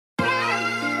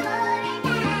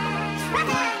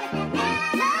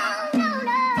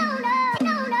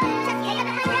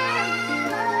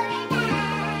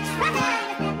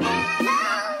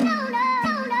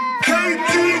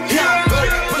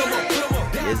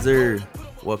sir.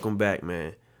 Welcome back,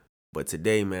 man. But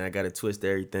today, man, I got to twist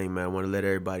everything, man. I want to let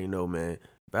everybody know, man.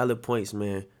 Valid points,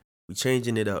 man. We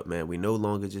changing it up, man. We no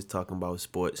longer just talking about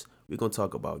sports. We're going to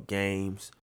talk about games,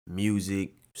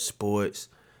 music, sports.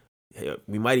 Hell,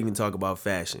 we might even talk about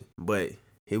fashion. But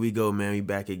here we go, man. We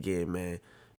back again, man.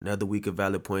 Another week of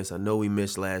Valid Points. I know we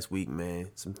missed last week, man.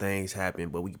 Some things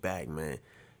happened, but we back, man.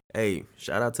 Hey,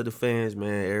 shout out to the fans,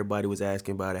 man. Everybody was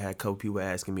asking about it. I had a couple people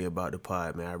asking me about the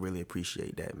pod, man. I really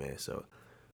appreciate that, man. So,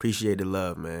 appreciate the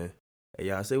love, man. Hey,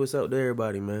 y'all say what's up to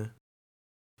everybody, man.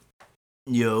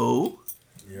 Yo,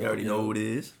 you already know who it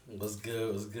is. What's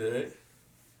good? What's good?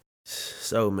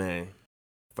 So, man,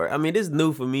 this is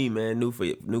new for me, man. New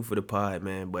for the pod,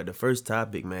 man. But the first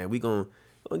topic, man, we gonna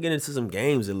get into some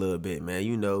games a little bit, man.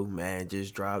 You know, man,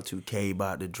 just dropped 2K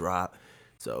about to drop.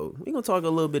 So we gonna talk a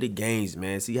little bit of games,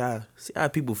 man. See how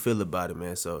people feel about it,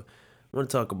 man. So I want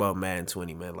to talk about Madden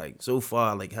 20, man. Like so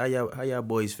far, like how y'all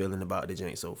boys feeling about the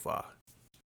jank so far?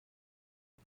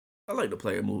 I like the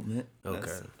player movement.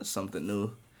 Okay, that's something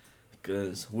new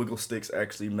because wiggle sticks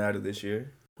actually matter this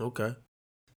year, okay,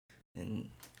 and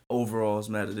overalls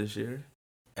matter this year,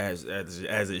 as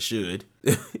it should.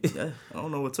 Yeah, I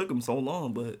don't know what took them so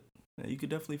long, but you could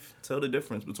definitely tell the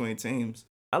difference between teams.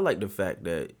 I like the fact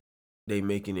that they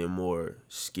making it more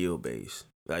skill based.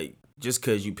 Like just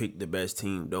cause you pick the best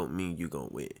team don't mean you gonna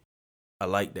win. I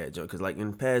like that, Joe. Cause like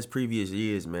in past previous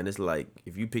years, man, it's like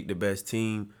if you pick the best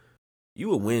team, you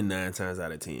will win 9 times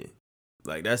out of 10.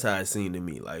 Like that's how it seemed to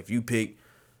me. Like if you pick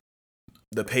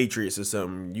the Patriots or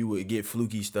something, you would get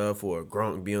fluky stuff or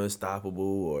Gronk be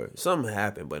unstoppable or something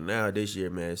happen. But now this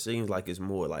year, man, it seems like it's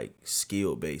more like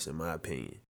skill based in my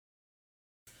opinion.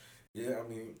 Yeah, I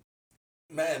mean,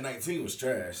 Madden 19 was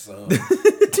trash, so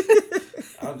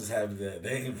I'm just happy that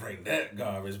they didn't bring that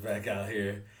garbage back out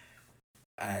here.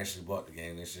 I actually bought the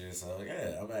game this year, so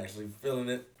yeah, I'm actually feeling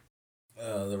it.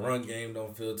 The run game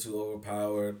don't feel too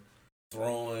overpowered.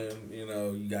 Throwing,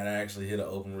 you gotta actually hit an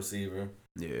open receiver.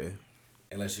 Yeah.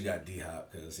 Unless you got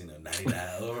D-Hop, because, 99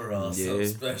 overall, Yeah. so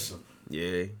special.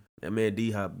 Yeah. That man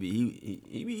D-Hop, he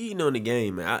be eating on the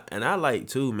game, man. I like,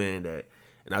 too, man, that,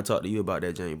 and I talked to you about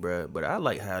that, James, bro, but I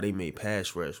like how they made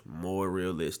pass rush more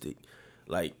realistic.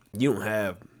 Like, you don't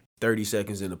have 30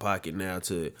 seconds in the pocket now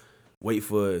to wait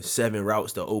for 7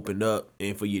 routes to open up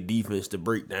and for your defense to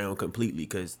break down completely,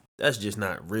 because that's just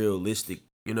not realistic.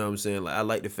 You know what I'm saying? Like, I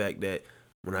like the fact that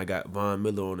when I got Von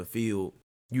Miller on the field,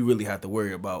 you really have to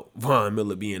worry about Von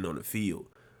Miller being on the field.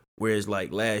 Whereas,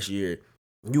 like, last year,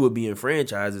 you would be in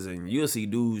franchises and you'll see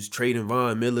dudes trading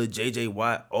Von Miller, J.J.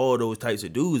 Watt, all those types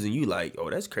of dudes, and you like,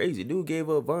 oh, that's crazy. Dude gave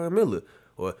up Von Miller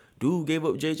or dude gave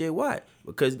up J.J. Watt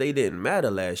because they didn't matter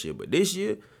last year. But this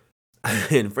year,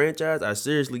 in franchise, I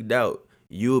seriously doubt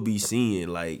you'll be seeing,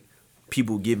 like,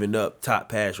 people giving up top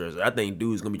pass rushers. I think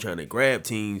dudes going to be trying to grab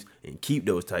teams and keep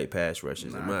those type pass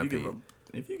rushers, in my opinion.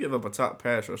 If you give up a top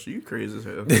pass rusher, you crazy as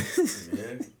hell.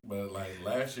 Yeah, but like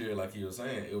last year, like you were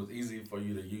saying, it was easy for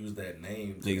you to use that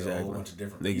name to get a whole bunch of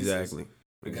different pieces. Exactly.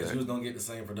 Because you was going to get the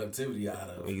same productivity out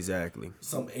of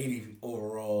some 80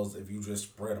 overalls if you just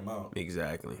spread them out.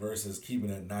 Exactly. Versus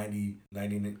keeping a 90,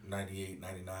 98,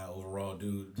 99 overall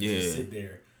dude to just sit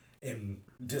there and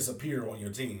disappear on your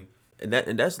team. And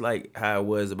that's like how it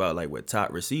was about like with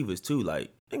top receivers too.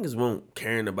 Like niggas won't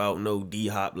caring about no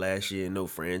D-Hop last year, no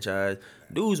franchise.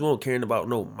 Dudes won't caring about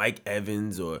no Mike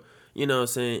Evans or, you know what I'm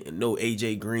saying, no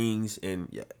AJ Greens. And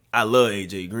yeah, I love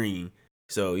AJ Green.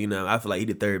 So, I feel like he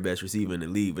the third best receiver in the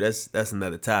league, but that's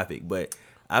another topic. But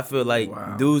I feel like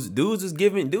dudes was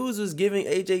giving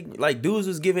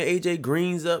AJ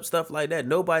Greens up, stuff like that.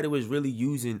 Nobody was really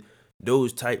using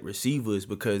those type receivers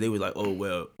because they was like,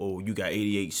 you got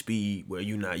 88 speed where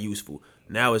you not useful.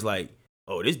 Now it's like,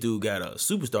 oh, this dude got a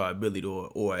superstar ability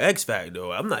or X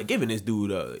factor. I'm not giving this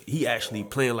dude he actually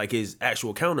playing like his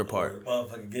actual counterpart. Or the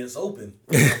motherfucker gets open.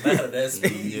 It don't matter that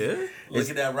speed. Yeah. Look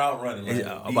at that route running. Like,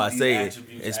 I'm about to say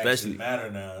especially matter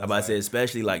now.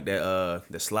 Especially like that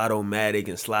the Slot-O-Matic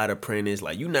and Slot Apprentice.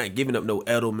 Like you not giving up no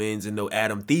Edelmans and no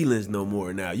Adam Thielens no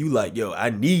more now. You like, yo, I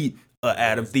need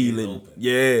Adam Thielen.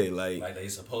 Yeah, like they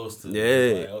supposed to.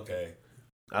 Yeah. Like, okay.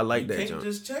 I like that. You can't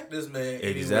just check this man exactly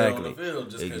anywhere on the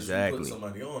field just because you put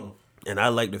somebody on him. And I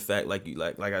like the fact, like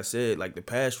I said, like the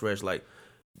pass rush, like,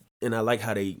 and I like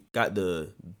how they got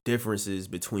the differences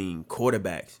between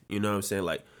quarterbacks. You know what I'm saying?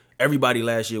 Like everybody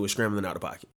last year was scrambling out of the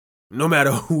pocket. No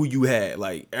matter who you had,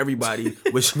 like everybody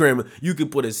was scrambling. You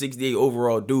could put a 68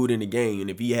 overall dude in the game, and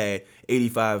if he had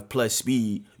 85 plus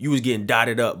speed, you was getting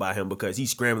dotted up by him because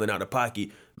he's scrambling out the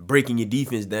pocket, breaking your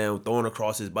defense down, throwing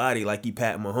across his body like he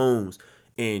Pat Mahomes,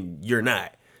 and you're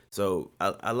not. So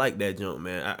I like that jump,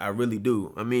 man. I really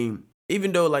do. I mean,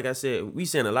 even though, like I said, we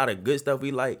saying a lot of good stuff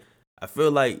we like, I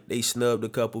feel like they snubbed a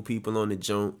couple people on the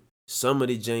jump. Some of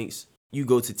the janks, you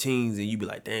go to teams and you be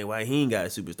like, dang, why he ain't got a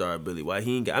superstar ability? Why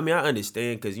he ain't got? I mean, I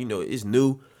understand because, you know, it's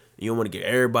new. You don't want to get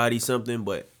everybody something,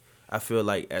 but I feel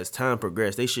like as time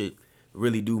progressed, they should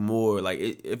really do more. Like,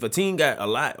 if a team got a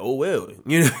lot, oh well.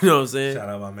 You know what I'm saying? Shout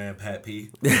out my man Pat P.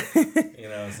 You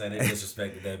know what I'm saying? They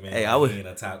disrespected that man. Hey, He in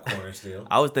a top corner still.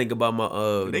 I was thinking about my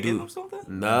Did they give dude. him something?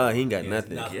 Nah, he ain't got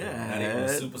nothing. Not even a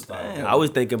superstar. Damn. I was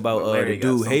thinking about Larry the got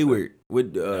dude something. Hayward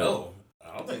with No,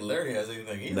 I don't think Larry has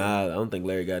anything either. Nah, I don't think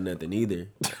Larry got nothing either.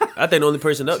 I think the only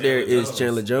person up there is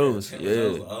Chandler Jones.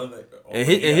 Yeah. And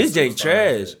his jank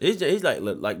trash. He's like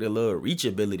the little reach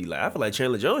ability. Like I feel like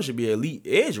Chandler Jones should be an elite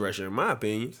edge rusher in my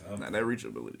opinion. Nah, that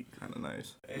reachability kind of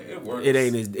nice. It works. It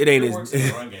ain't works in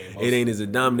the run game it ain't as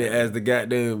dominant as the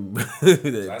goddamn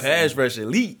the pass rush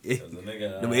elite.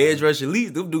 Them edge rush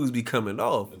elites, them dudes be coming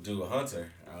off. The dude Hunter,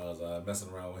 I was messing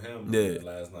around with him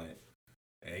last night.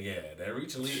 And yeah, that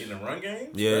reach elite in the run game,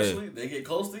 especially they get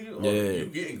close to you, you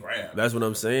getting grabbed. That's what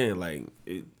I'm saying. Like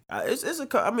it's a.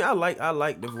 I mean, I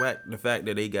like the fact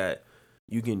that they got.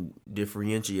 You can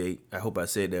differentiate. I hope I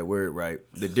said that word right.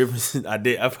 The difference.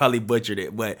 I probably butchered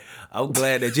it, but I'm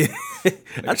glad that you.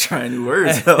 I try new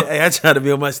words. Hey, I try to be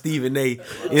on my Stephen A.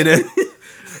 You know.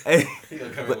 Hey, he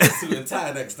gonna come in with a suit and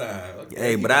tie next time. Okay,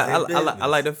 hey, but I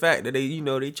like the fact that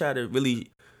they try to really,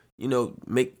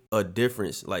 make a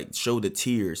difference. Like show the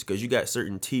tiers because you got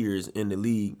certain tiers in the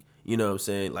league. You know what I'm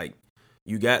saying? Like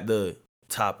you got the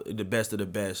top, the best of the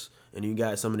best. And you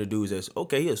got some of the dudes that's,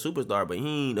 okay, he a superstar, but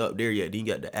he ain't up there yet. Then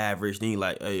you got the average. Then you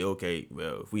like, hey, okay,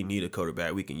 well, if we need a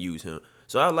quarterback, we can use him.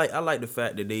 So I like the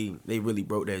fact that they really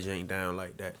broke that jank down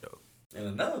like that, though. And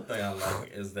another thing I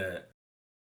like is that,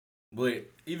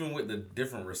 even with the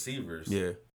different receivers,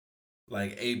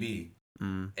 like AB,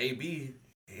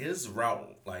 his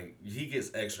route, like he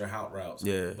gets extra out routes,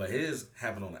 but his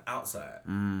happen on the outside,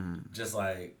 just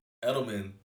like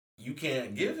Edelman. You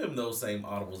can't give him those same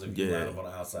audibles if you line up on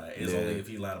the outside. It's only if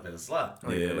he line up in the slot.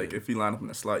 Oh, yeah, like if he line up in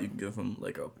the slot, you can give him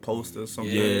like a post or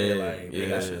something. They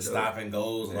got shit stop and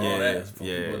goes and all that for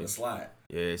people in the slot.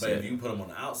 Yeah, but if you put him on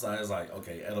the outside, it's like,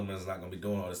 okay, Edelman's not gonna be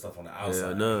doing all this stuff on the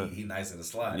outside. He nice in the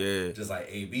slot. Yeah, just like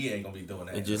AB ain't gonna be doing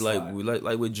that. And just like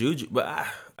with Juju, but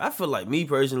I feel like me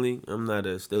personally, I'm not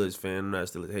a Steelers fan. I'm not a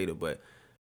Steelers hater, but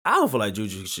I don't feel like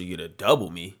Juju should get a double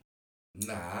me.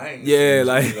 Nah, I ain't. Yeah,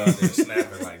 like out there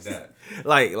snapping like that.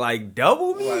 like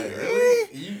double me. Like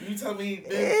really? You tell me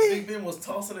Big Ben was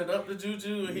tossing it up to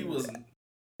Juju and he was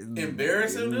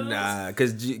embarrassing dudes? Nah,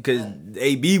 cause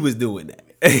AB was doing that.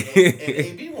 and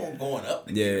AB won't going up.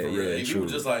 To yeah, AB true.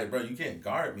 was just like, bro, you can't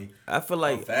guard me. I feel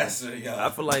like I'm faster than y'all. I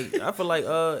feel like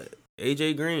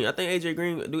AJ Green. I think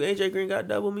AJ Green got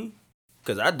double me.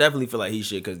 Cause I definitely feel like he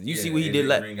should. Cause you see what he did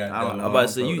last. I'm about to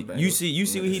say you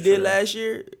see what he did last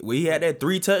year. Where he had that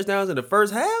 3 touchdowns in the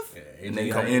first half. Yeah,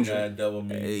 AJ Green got double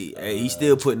me. Hey, he's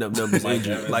still putting up numbers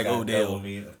injured like Odell.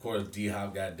 Of course,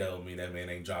 D-Hop got double me. That man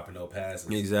ain't dropping no passes.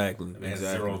 Exactly. Man,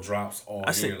 0 drops all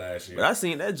year last year. But I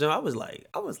seen that jump. I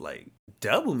was like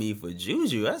double me for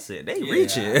Juju. I said they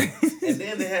reaching. And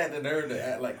then they had the nerve to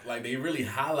act like they really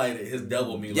highlighted his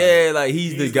double me. Like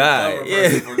he's the guy.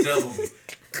 For double me.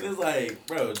 It's like,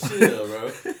 bro, chill, bro.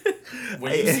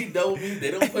 When you see double me,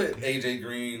 they don't put AJ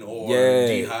Green or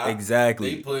D-Hop.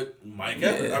 Exactly. They put Mike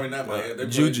Evans. I mean, not Mike. They put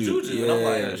Juju. Yeah, and I'm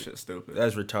like, that shit's stupid.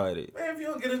 That's retarded. Man, if you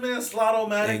don't get this man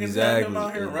Slot-O-Matic and have him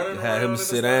out here running around, have him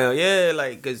sit down. Yeah,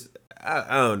 like, cause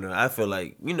I don't know. I feel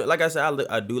like like I said,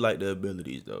 I do like the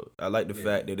abilities though. I like the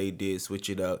fact that they did switch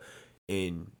it up,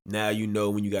 and now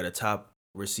when you got a top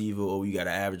receiver or you got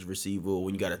an average receiver or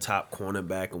when you got a top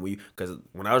cornerback, and because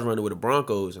when I was running with the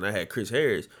Broncos and I had Chris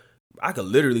Harris, I could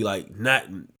literally like not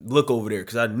look over there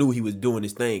because I knew he was doing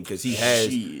his thing because he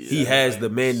has the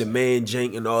man-to-man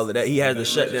jank and all of that. He has the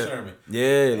shutdown. Sherman.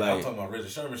 Yeah, like I'm talking about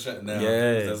Richard Sherman shutting down.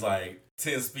 Yeah, that's like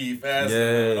 10 speed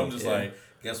faster. I'm just like,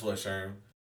 guess what, Sherman?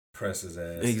 Press his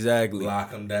ass. Exactly.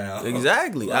 Lock him down.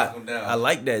 Exactly. Lock him down. I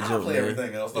like that jump, play man.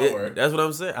 Everything else, don't worry. That's what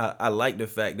I'm saying. I like the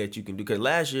fact that you can do, because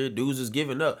last year dudes was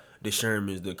giving up the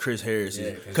Shermans, the Chris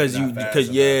Harrises, because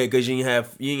you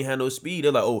ain't have no speed.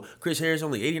 They're like, oh, Chris Harris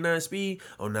only 89 speed.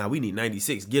 Oh, nah, we need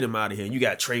 96. Get him out of here. And you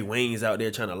got Trey Waynes out there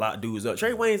trying to lock dudes up.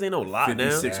 Trey Waynes ain't no lockdown.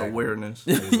 56 awareness.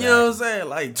 You know what I'm saying?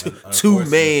 Like two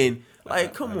man.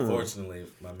 Like, come on. Unfortunately,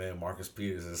 my man Marcus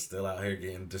Peters is still out here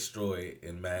getting destroyed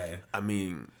in Madden. I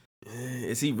mean,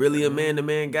 is he really a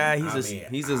man-to-man guy?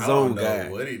 He's a zone guy. I don't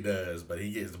know what he does, but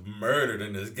he gets murdered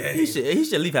in this game. He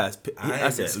should leave out. I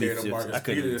ain't been scared of Marcus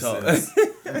Peters since.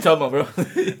 What you talking about, bro?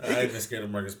 I ain't been scared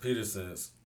of Marcus Peters since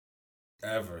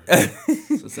ever. So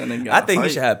that nigga got I a think he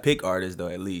fight. should have pick artists though,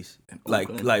 at least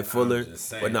Oakland. like Fuller. I'm just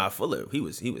saying. But nah, Fuller, he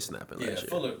was snapping Yeah, last year.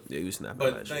 Fuller. Yeah, he was snapping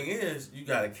But the last year. thing is, you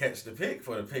gotta catch the pick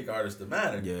for the pick artist to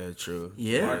matter. Yeah, true.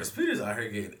 Yeah. Marcus Peters out here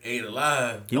getting 8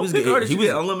 alive. He was Pick getting, artists, he you was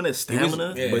get unlimited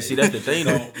stamina. Yeah, But see, that's the thing,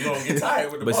 though. You don't get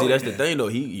tired with the But ball. see, that's the man. thing though.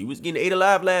 He was getting 8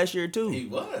 alive last year too. He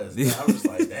was. I was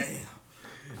like, damn.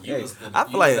 You Hey, was the, I you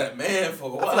feel was like- that man for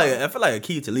a while. I feel like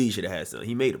Akeem Talib should have had something.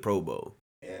 He made a Pro Bowl.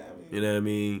 Yeah, I mean, You know what I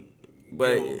mean?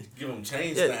 But give him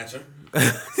chain Yeah. snatcher.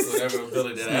 Whatever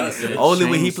ability that I said. only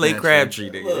when he Chain played snatcher.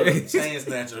 Crabtree, Look, nigga. chain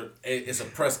snatcher. It's a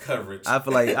press coverage. I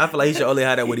feel like he should only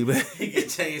have that when he. He get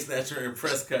chain snatcher and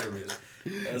press coverage.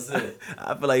 That's it.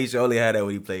 I feel like he should only have that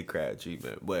when he played Crabtree,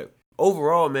 man. But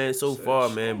overall, man, so Said far,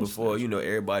 man, Chain before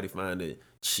everybody find the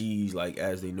cheese like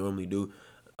as they normally do.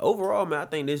 Overall, man, I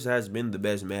think this has been the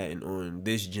best Madden on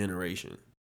this generation.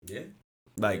 Yeah.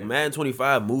 Like Yeah. Madden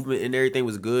 25 movement and everything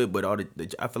was good, but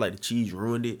I feel like the cheese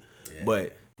ruined it. Yeah.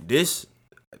 But this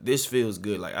feels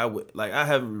good. Like I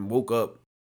haven't woke up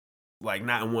like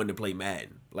not wanting to play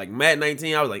Madden. Like Madden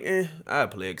 19, I was like, I'll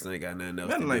play it because I ain't got nothing else.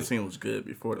 Madden to do. 19 was good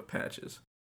before the patches.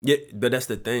 Yeah, but that's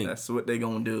the thing. That's what they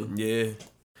gonna do. Yeah,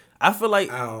 I feel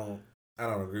like I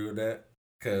don't agree with that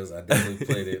because I definitely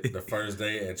played it the first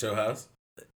day at your house.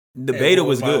 the Hey, beta what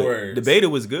was was my good. words? The beta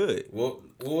was good. What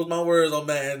was my words on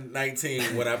Madden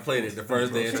 19 when I played it the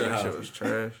first day at your That shit house? was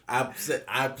trash. I said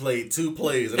I played 2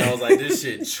 plays and I was like, this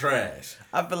shit trash.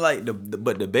 I feel like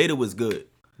but the beta was good.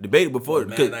 The beta before,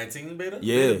 Madden 19 beta?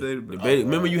 yeah, Beta. the beta. Oh,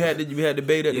 Remember you had the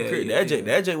beta at the Yeah, crib. yeah,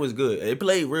 That joint was good. It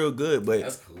played real good, but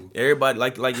That's cool. everybody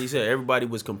like you said, everybody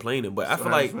was complaining. But I So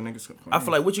feel like that's when niggas complain. I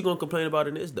feel like what you gonna complain about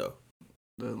in this though?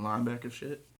 the linebacker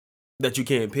shit. That you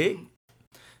can't pick.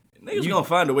 Niggas gonna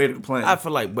find a way to complain. I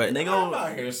feel like, but And they I'm gonna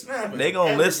out here snapping. they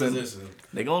gonna every listen. position.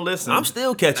 they gonna listen. I'm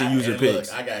still catching user And look,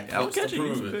 picks. I got I'm clips to catching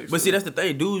prove user it. picks. But see, that's the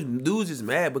thing. Dudes is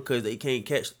mad because they can't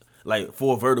catch like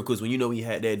 4 verticals when he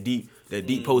had that deep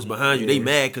post behind you. They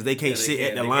mad because they can't Yeah, they sit can't-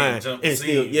 at the they line can't jump the and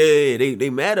still. seam. Yeah, they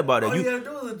mad about it. All you You gotta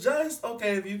do is adjust.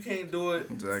 Okay, if you can't do it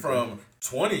Exactly. from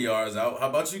 20 yards out, how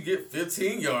about you get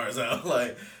 15 yards out?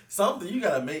 Like something you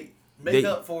gotta make They-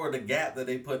 up for the gap that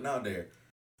they putting out there.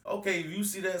 Okay, if you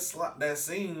see that slot, that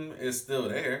seam is still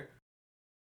there.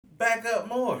 Back up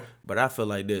more. But I feel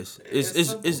like this. It's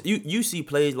It's you see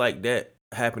plays like that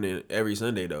happening every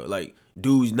Sunday though. Like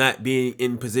dudes not being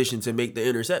in position to make the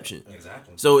interception.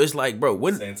 Exactly. So it's like, bro,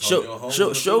 when San Antonio Holmes in show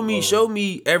the show Super me Bowl. show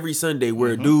me every Sunday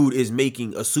where a dude is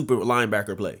making a super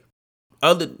linebacker play.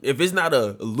 If it's not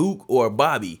a Luke or a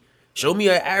Bobby, show me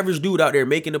an average dude out there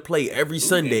making a play every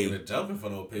Sunday. Ain't even jumping for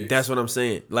no picks. That's what I'm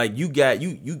saying. Like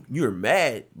you're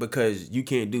mad because you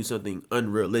can't do something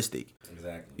unrealistic.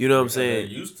 exactly. You know what I'm Because saying?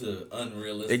 They're used to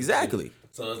unrealistic. Exactly. shit.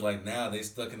 So it's like now they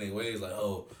stuck in their ways. Like,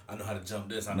 oh, I know how to jump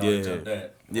this. I know how Yeah. to jump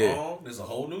that. Yeah. Wrong. There's a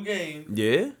whole new game.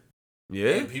 Yeah.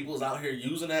 Yeah. And people's out here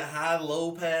using that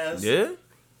high-low pass. Yeah.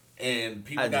 And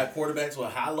people I- got quarterbacks with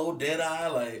high-low dead eye.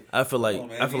 Like, I feel like Come on,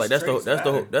 man, I feel like these that's the traits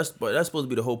whole matter. that's supposed to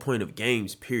be the whole point of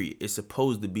games. Period. It's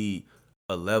supposed to be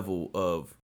a level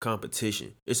of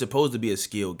competition. It's supposed to be a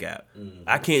skill gap.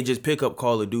 I can't just pick up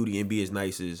Call of Duty and be as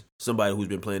nice as somebody who's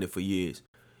been playing it for years.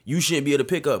 You shouldn't be able to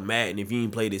pick up Madden if you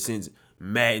ain't played it since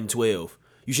Madden 12.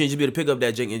 You shouldn't just be able to pick up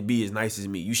that jank and be as nice as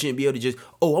me. You shouldn't be able to just,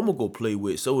 I'm gonna go play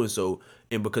with so and so,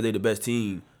 and because they're the best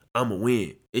team, I'm gonna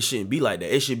win. It shouldn't be like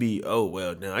that. It should be,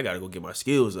 now I gotta go get my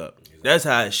skills up. That's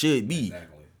how it should be.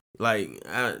 exactly. Like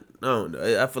I don't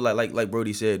know. I feel like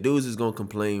Brody said, dudes is gonna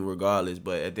complain regardless.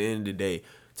 But at the end of the day,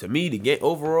 to me, the game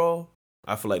overall,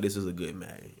 I feel like this is a good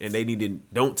Madden, and they need to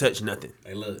don't touch nothing.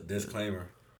 Hey, look, disclaimer.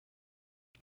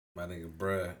 My nigga,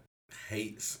 bruh,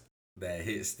 hates that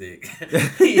hit stick.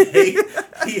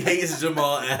 he hates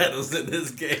Jamal Adams in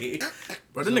this game.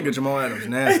 Bro, this nigga Jamal Adams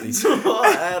nasty. Jamal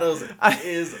Adams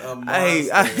is a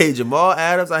monster. I hate Jamal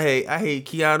Adams. I hate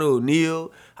Keanu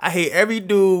O'Neal. I hate every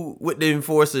dude with the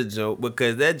enforcer joke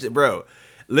because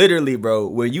literally, bro,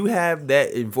 when you have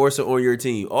that enforcer on your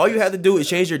team, all you have to do is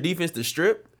change your defense to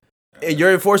strip, and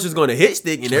your enforcer's gonna hit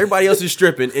stick, and everybody else is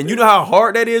stripping, and you know how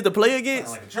hard that is to play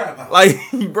against. Like a trap house. Like,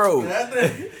 bro,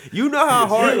 Goddamn. you know how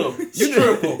hard. Hit 'em,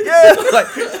 strip 'em. Yeah, like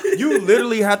you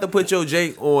literally have to put your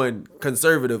jank on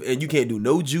conservative, and you can't do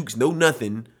no jukes, no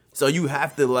nothing. So you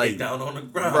have to like, Get down on the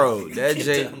ground. bro, that Get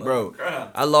jank, down on bro. the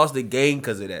ground. I lost the game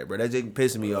because of that, bro. That jank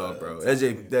pissed me off, bro. That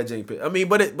jank. I mean,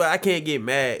 but I can't get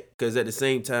mad because at the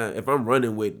same time, if I'm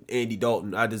running with Andy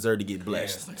Dalton, I deserve to get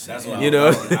blessed. Yeah, that's what You I know?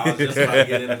 was I was just about to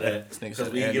get into that nigga because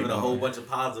said we Andy giving a whole Dalton. bunch of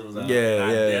positives out. Yeah,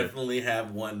 I yeah. definitely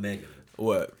have one negative.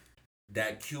 What?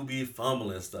 That QB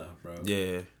fumbling stuff, bro.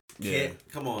 Yeah, yeah,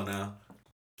 Come on now.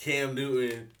 Cam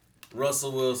Newton,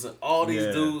 Russell Wilson, all these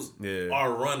Yeah, dudes yeah.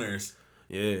 are runners.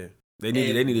 Yeah. They And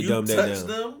need to you dumb that touch down.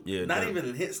 them, Yeah, not dumb.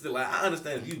 even hits. Like I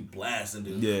understand if you blasting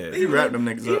dude. Yeah. But You even wrap if- them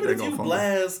niggas up, even they if gonna you fumble.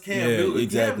 blast Cam Yeah, Newton,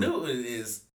 exactly. Cam Newton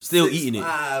is Still eating it.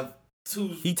 6'5",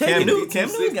 He Cam taking Newton, it. Cam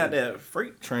Newton got that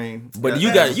freight train. But Got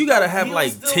you that. got to have He will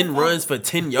like still 10 fumble. runs for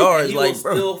 10 yards. He Like, will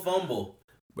bro. still fumble.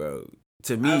 Bro,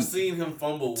 to me, I've seen him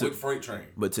fumble with freight train.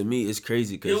 but to me, it's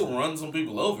crazy because, He'll run some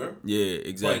people over. yeah, But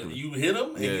exactly. you hit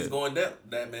him and Yeah. he's going down.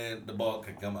 That man, the ball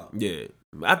can come out. Yeah.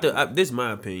 This is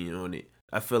my opinion on it.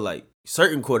 I feel like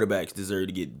certain quarterbacks deserve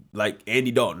to get, like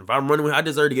Andy Dalton. If I'm running with, I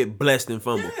deserve to get blessed and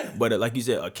fumble. Yeah. But like you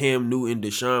said, Cam Newton,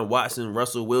 Deshaun Watson,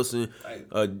 Russell Wilson, Like,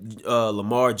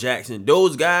 Lamar Jackson,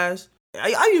 those guys,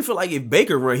 I even feel like if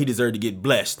Baker run, he deserved to get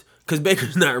blessed because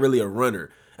Baker's not really a runner.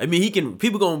 I mean, he can.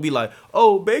 People gonna be like,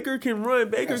 "Oh, Baker can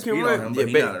run. Baker got can speed run." on him, but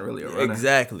he not really a runner.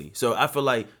 Exactly. So I feel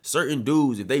like certain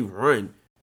dudes, if they run,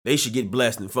 they should get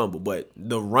blessed and fumble. But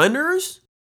the runners,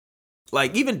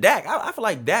 like even Dak, I feel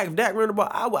like Dak. If Dak run the ball,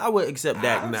 I would accept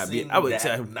Dak I've not be. seen I would Dak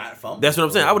accept. not fumble. That's what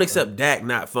I'm saying. I would accept Dak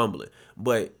not fumbling,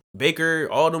 but Baker,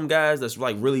 all them guys that's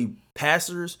like really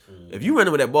passers. If you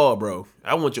running with that ball, bro,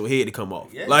 I want your head to come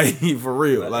off. Yeah. Like for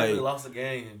real. Like, Like, they lost a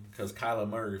game because Kyler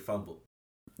Murray fumbled.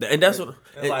 and that's what.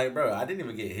 It's like, bro, I didn't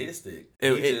even get his stick.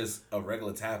 And- He just a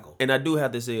regular tackle. And I do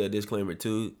have to say a disclaimer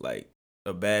too, like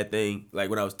a bad thing. Like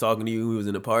when I was talking to you, we was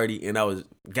in a party and I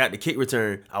got the kick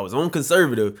return. I was on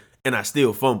conservative and I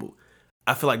still fumbled.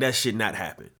 I feel like that should not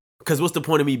happen. Cause what's the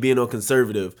point of me being on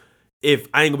conservative if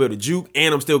I ain't gonna be able to juke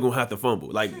and I'm still gonna have to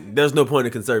fumble? Like there's no point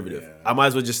in conservative. Yeah. I might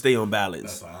as well just stay on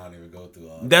balance. That's why I don't even go through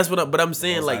all. That's what. But I'm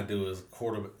saying Most like I do is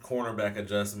cornerback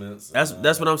adjustments.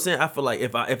 that's what I'm saying. I feel like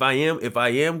if I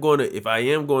am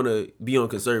gonna be on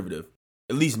conservative,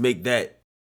 at least make that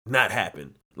not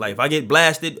happen. Like if I get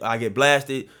blasted, I get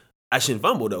blasted. I shouldn't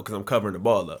fumble though because I'm covering the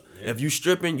ball up. Yeah. If you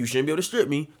stripping, you shouldn't be able to strip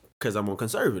me because I'm on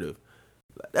conservative.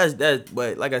 That's that.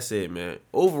 But like I said, man,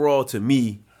 overall to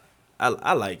me,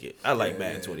 I like it. I like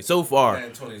Madden 20 so far.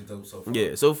 Man, 20 is dope so far.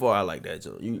 Yeah, so far I like that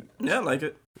jump. You Yeah, I like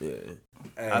it. yeah.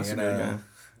 Hey, I've seen and,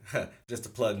 that just to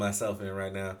plug myself in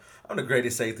right now, I'm the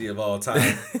greatest safety of all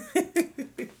time.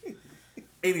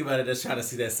 Anybody that's trying to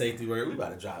see that safety word, we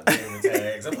about to drop gamer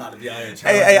tags. I'm about to be out here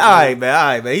challenging. Hey, all right,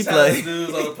 man. He Challenge play.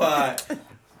 dudes on the pod.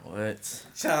 What?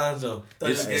 Challenge them. Throw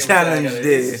It's your gamer challenge tag out.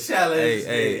 day. It's challenge Hey,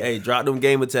 day. hey, drop them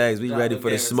gamer tags. We Drop ready them for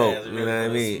the gamer smoke. tags. We You know what ready I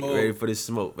for the mean? smoke. Ready for the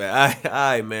smoke, man. All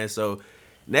right, man. So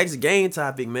next game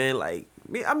topic, man. Like,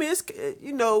 I mean, it's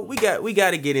we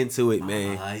got to get into it,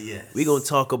 man. Yes. We gonna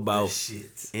talk about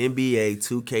shit. NBA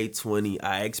 2K20,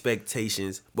 our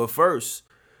expectations. But first,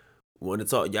 want to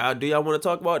talk? Do y'all want to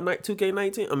talk about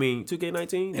 2K19? I mean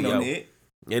 2K19. Ain't no need.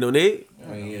 Ain't no need. I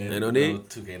mean, yeah, They don't need?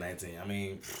 2K19. I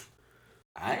mean,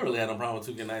 I ain't really had no problem with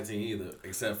 2K19 either,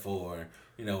 except for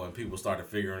when people started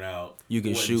figuring out You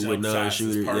can what shoot with jump shots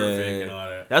is non-shooter. perfect Yeah, and all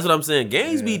that. that's what I'm saying.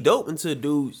 Games be Yeah. dope until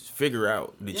dudes figure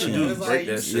out the Yeah, cheat. dudes it's break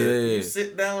like that shit. you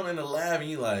sit down in the lab and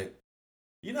you like,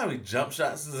 you know how many jump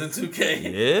shots is in 2K?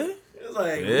 Yeah. It's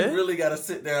like Yeah. we really got to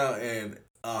sit down and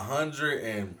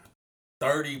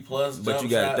 130 plus But jump you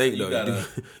gotta shots. think and you though, gotta-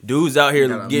 dudes out here You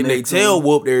gotta getting their make tail them.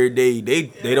 whooped every day.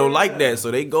 They don't like Yeah. that,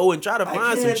 so they go and try to I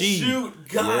find some can't cheese. shoot.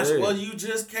 Gosh, Yeah. well you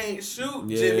just can't shoot,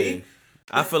 Yeah. Jimmy.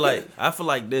 I feel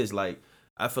like this. Like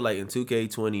I feel like in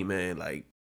 2K20, man. Like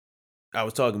I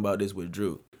was talking about this with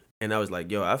Drew, and I was like,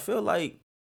 yo, I feel like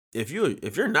if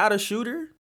you're not a shooter,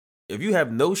 if you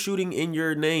have no shooting in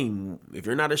your name, if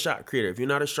you're not a shot creator, if you're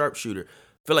not a sharpshooter,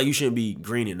 I feel like you shouldn't be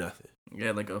greening nothing.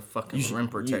 Yeah, like a fucking rim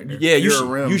protector. Yeah, You're a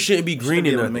you rim. shouldn't be You shouldn't greening be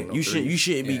able to nothing. make no You shouldn't threes.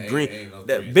 be Yeah, green. ain't no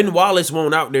That threes. Ben Wallace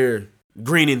won't out there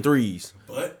greening threes.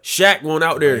 But Shaq won't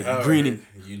out there all right, greening.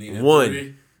 you need a one.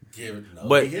 three, give it. No,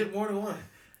 But- he hit more than one.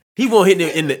 He won't hit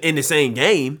them in the same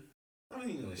game. I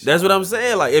mean, That's what I'm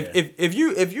saying. Like Yeah. if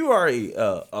you are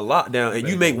a lockdown and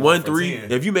you Make make a 1 1 for 3,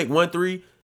 10. if you make 1 3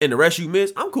 and the rest you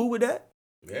miss, I'm cool with that.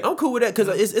 Yeah. I'm cool with that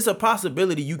because it's a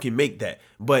possibility you can make that.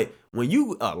 But when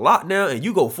you lockdown and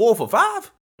you go 4 for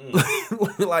 5,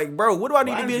 like bro, what do I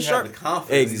need Why to be did a you have sharp? the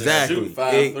confidence Exactly. to shoot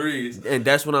 5 threes? And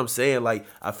that's what I'm saying. Like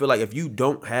I feel like if you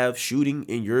don't have shooting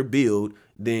in your build,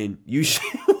 then you should.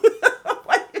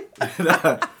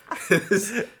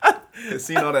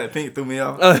 Seeing all that pink threw me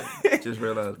off. Just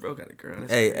realized, bro, got a girl.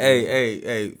 That's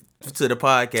Hey, to the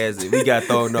podcast, we got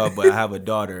thrown off, but I have a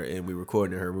daughter and we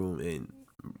recording in her room, and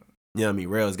you know what I mean,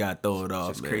 Rails got thrown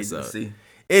off, just man. crazy So, to see.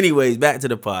 anyways, back to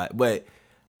the pod. But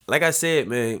like I said,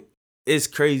 man, it's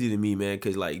crazy to me, man,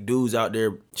 because like dudes out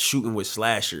there shooting with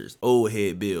slashers, old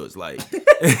head builds, like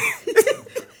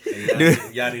Hey,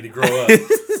 y'all need to grow up.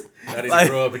 Y'all need Like- to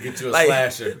grow up and get you a like-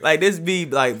 slasher. like this be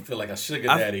like I feel like a sugar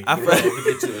I- daddy. I grow feel- up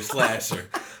and get you a slasher.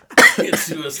 Get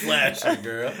you a slasher,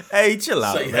 girl. Hey, chill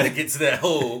out, So you man. gotta get to that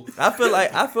hole. I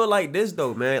feel like this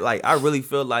though, man. Like I really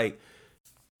feel like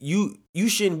you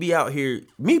shouldn't be out here.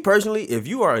 Me personally, if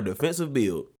you are a defensive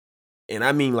build, and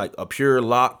I mean like a pure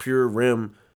lock, pure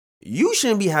rim, you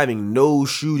shouldn't be having no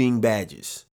shooting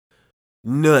badges.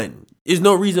 None. There's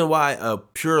no reason why a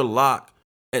pure lock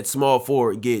at small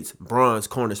forward gets bronze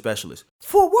corner specialist.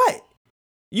 For what?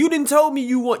 You didn't tell me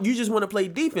you just want to play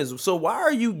defense. So why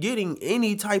are you getting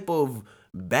any type of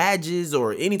badges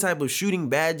or any type of shooting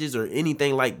badges or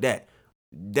anything like that?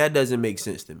 That doesn't make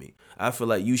sense to me. I feel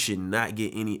like you should not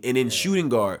get any. And then shooting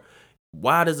guard,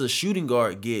 why does a shooting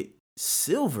guard get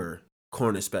silver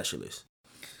corner specialist?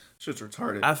 Shit's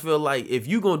retarded. I feel like if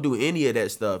you gonna do any of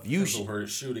that stuff, you should. Word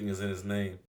shooting is in his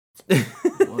name.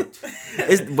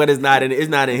 But it's not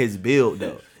in his build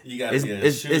though. You gotta be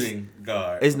a shooting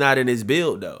guard. It's not in his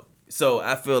build though. So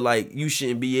I feel like you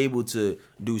shouldn't be able to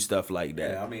do stuff like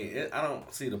that. Yeah, I mean, I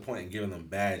don't see the point in giving them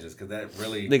badges because that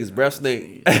really Niggas breath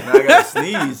stink. Now I gotta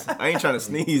sneeze. I ain't trying to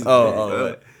sneeze.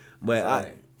 But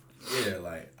like,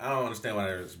 I don't understand why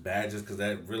there's badges because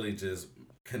that really just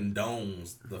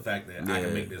condones the fact that I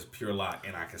can make this pure lock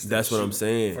and I can still that's what shoot I'm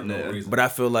saying. for no reason. But I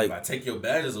feel like if I take your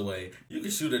badges away, you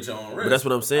can shoot at your own risk. But that's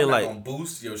what I'm saying. I'm not like, gonna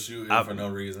boost your shooting for no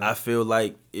reason. I feel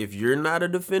like if you're not a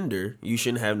defender, you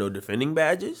shouldn't have no defending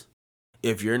badges.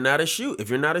 If you're not a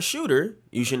shooter,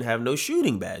 you shouldn't have no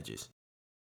shooting badges.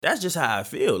 That's just how I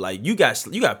feel. Like you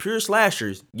got pure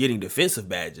slashers getting defensive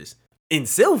badges in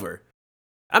silver.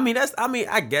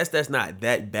 I guess that's not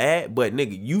that bad, but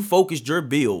nigga, you focused your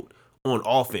build on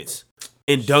offense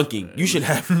and dunking. You should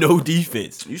have no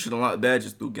defense. You should unlock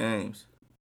badges through games.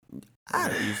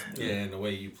 And the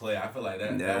way you play, I feel like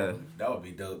that would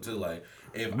be dope too. Like,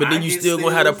 but then you still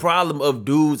gonna have the problem of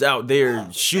dudes out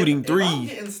there shooting threes. If I'm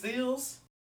getting steals,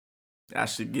 I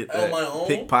should get on my own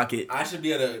pickpocket. I should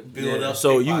be able to build up.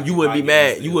 So you wouldn't be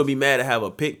mad. You wouldn't be mad to have a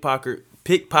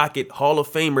pickpocket Hall of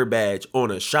Famer badge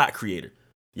on a shot creator.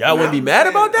 Y'all wouldn't be mad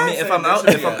about that? I mean, if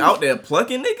I'm out there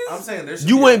plucking niggas, I'm saying there should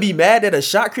you wouldn't be mad that a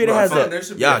shot creator has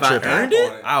a. Y'all tripping. earned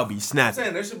it. I'll be snapping. I'm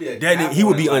saying there should be a. That he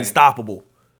would be unstoppable.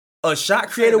 A shot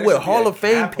creator with Hall of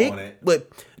Fame pick.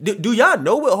 But do y'all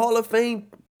know what Hall of Fame?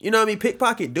 You know what I mean?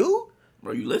 Pickpocket do?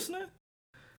 Bro, you listening?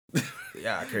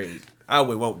 Yeah, crazy. I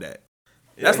would want that.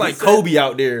 That's like Kobe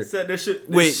out there with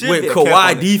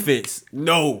Kawhi defense.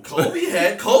 No. Kobe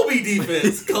had Kobe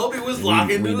defense. Kobe was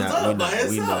locking dudes up by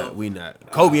himself. We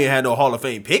not. Kobe ain't had no Hall of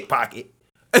Fame pickpocket.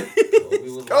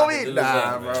 Kobe,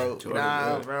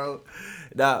 bro.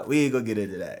 Nah, we ain't gonna get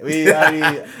into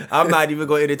that. I'm not even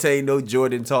gonna entertain no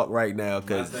Jordan talk right now.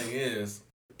 My thing is,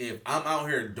 if I'm out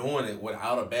here doing it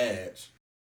without a badge,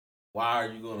 why are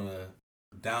you gonna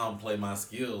downplay my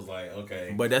skills? Like,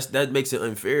 okay, but that makes it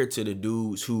unfair to the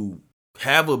dudes who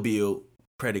have a build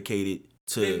predicated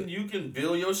to. Then you can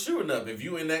build your shooting up if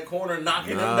you in that corner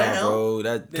knocking them down,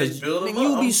 bro. Because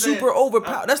you be super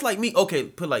overpowered. That's like me. Okay,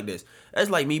 put it like this. That's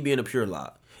like me being a pure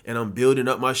lock, and I'm building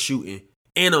up my shooting,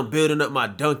 and I'm building up my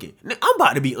dunking. Now, I'm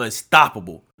about to be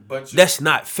unstoppable. But that's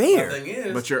not fair. The thing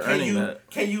is, but you're earning that.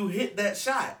 Can you hit that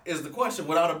shot? Is the question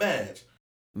without a badge?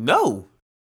 No.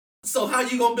 So how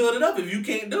you gonna build it up if you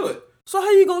can't do it? So how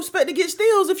you gonna expect to get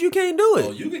steals if you can't do it?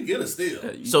 Oh, you can get a steal.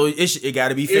 So it got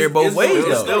to be fair both ways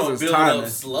though. Still build up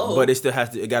slow. But it still has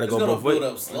to. It got to go both ways.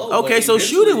 Up slow, okay, so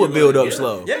shooting would build up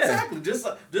slow. Yeah, exactly. Just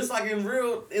like in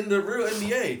the real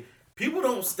NBA, people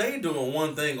don't stay doing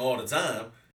one thing all the time.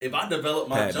 If I develop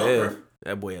my jumper,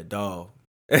 that boy a dog.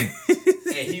 And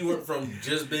he went from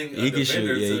just being a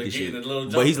defender to getting a little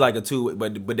jumper. But he's like a two.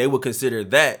 But they would consider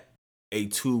that a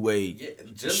two-way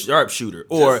sharpsshooter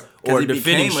or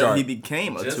defending sharp. He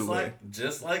became a two-way.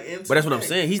 Just like in 2K. But that's what I'm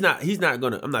saying. He's not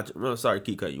gonna. I'm sorry to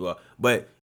keep cutting you off. But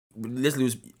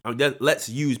let's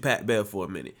use Pat Bev for a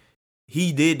minute.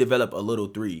 He did develop a little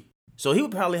three, so he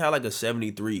would probably have like a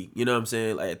 73. You know what I'm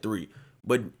saying? Like a 3,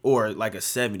 or like a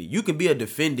 70. You can be a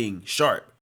defending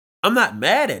sharp. I'm not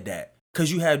mad at that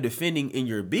because you have defending in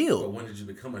your build. But when did you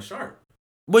become a sharp?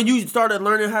 When you started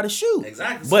learning how to shoot.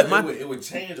 Exactly. But so it would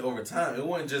change over time. It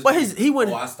wouldn't just he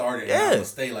wouldn't. I started and I'm gonna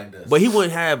stay like this. But he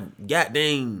wouldn't have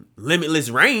goddamn limitless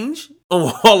range on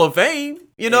Hall of Fame.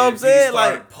 You know what I'm saying?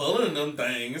 Like pulling them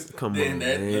things, then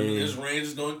that limitless range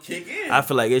is gonna kick in. I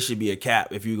feel like it should be a cap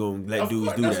if you're gonna let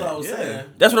dudes do that. That's what I was saying.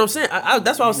 That's what I'm saying.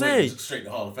 That's what I was saying. Straight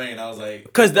to Hall of Fame. I was like,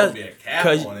 because that's be a cap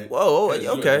on it. Whoa,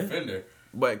 okay.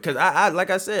 But because I like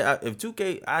I said, if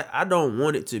 2K, I don't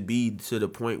want it to be to the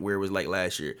point where it was like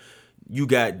last year. You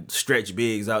got stretch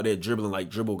bigs out there dribbling like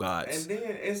dribble gods. And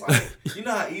then it's like, you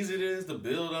know how easy it is to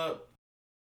build up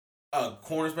a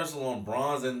corner special on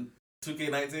bronze in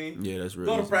 2K19? Yeah, that's real.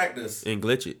 Go to practice. And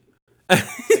glitch it.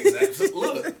 Exactly.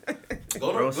 Look,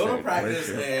 go to said practice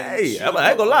glacier. and Hey, shoot I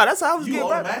ain't gonna lie. That's how I was You getting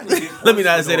automatically back. get Let me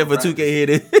not points say that for going 2K hit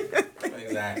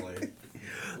Exactly.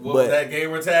 What But- was that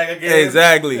gamer tag again?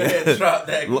 Exactly. Go ahead and drop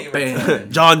that gamer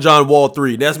tag. John Wall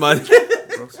 3. That's my.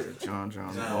 Bro said John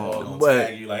John Wall. Wall gonna But-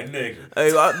 tag you like nigga.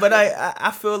 Hey, but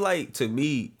I feel like, to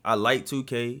me, I like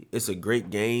 2K. It's a great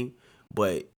game,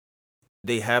 but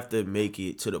they have to make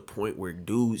it to the point where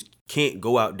dudes can't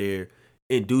go out there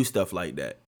and do stuff like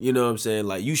that. You know what I'm saying?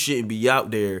 Like, you shouldn't be out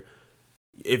there.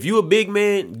 If you a big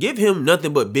man, give him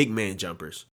nothing but big man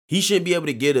jumpers. He shouldn't be able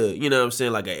to get a, you know what I'm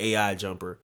saying, like an AI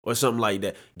jumper or something like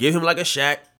that. Give him like a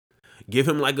Shaq. Give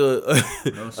him like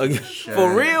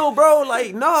for real, bro.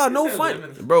 Like, nah, no funny,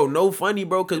 bro. No funny,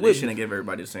 bro. Cause They shouldn't give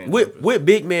everybody the same. with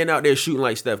big man out there shooting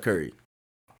like Steph Curry,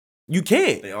 you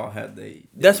can't. They all have the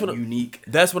unique.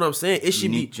 That's what I'm saying. It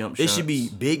should be unique jump It should be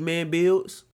shots. big man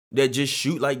builds that just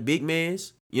shoot like big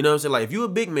mans. You know what I'm saying? Like, if you're a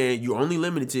big man, you're only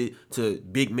limited to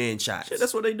big man shots. Shit,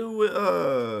 that's what they do with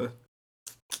I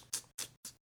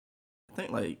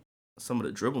think like some of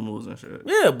the dribble moves and shit.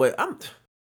 Yeah, but I'm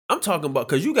talking about,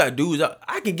 because you got dudes out.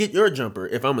 I can get your jumper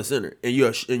if I'm a center and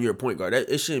you're a point guard.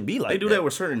 It shouldn't be like They do that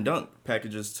with certain dunk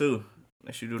packages too.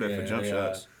 They should do that for jump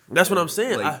shots. That's what I'm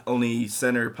saying. Like only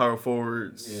center power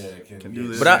forwards can do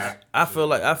this. But I feel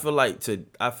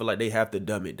like they have to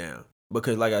dumb it down,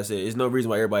 because, like I said, there's no reason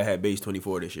why everybody had base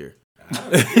 24 this year.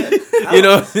 You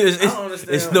know, I don't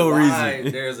understand it's no why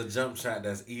reason. there's a jump shot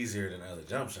that's easier than other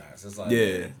jump shots. It's like,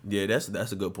 Yeah,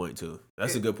 that's a good point too.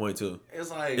 That's a good point too.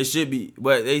 It's like, It should be,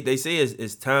 but they say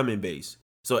it's timing based.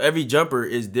 So every jumper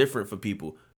is different for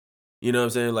people. You know what I'm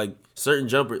saying? Like, certain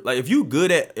jumper, like if you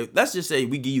good at, let's just say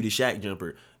we give you the Shaq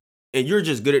jumper, and you're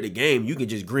just good at the game, you can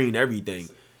just green everything.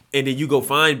 And then you go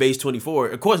find base 24.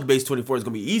 Of course, base 24 is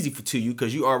going to be easy to you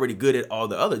because you're already good at all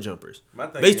the other jumpers.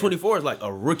 Base 24 is like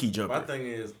a rookie jumper. My thing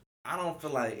is, I don't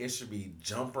feel like it should be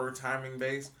jumper timing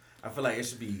based. I feel like it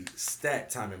should be stat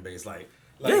timing based. Like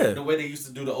the way they used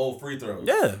to do the old free throws.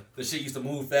 Yeah. The shit used to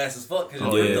move fast as fuck because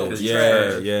your free throw was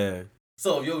trash. Yeah.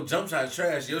 So if your jump shot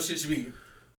trash, your shit should be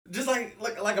just like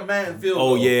a man field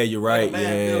Oh, goal. yeah, you're right. Like a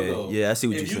man field goal. Yeah, I see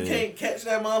what you're saying. If you can't catch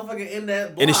that motherfucker in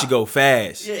that block. And it should go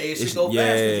fast. Yeah, it should go fast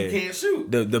because you can't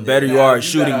shoot. The better you are at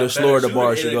shooting, the slower the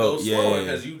bar should go. Yeah.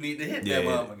 Because you need to hit that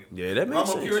motherfucker. Yeah, that makes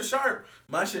sense. I'm a pure sense. sharp.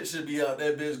 My shit should be out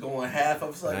that bitch going half of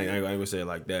a second. I ain't gonna say it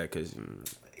like that, because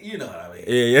you know what I mean.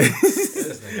 Yeah.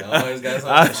 This nigga always got something.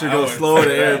 I should go slower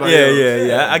than everybody.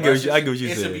 Yeah. I get what you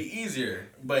It saying. should be easier,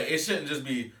 but it shouldn't just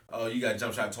be, oh, you got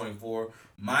jump shot 24.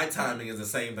 My timing is the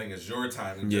same thing as your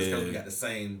timing just because we got the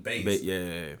same base.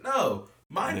 No,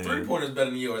 my 3-pointer is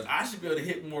better than yours. I should be able to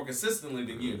hit more consistently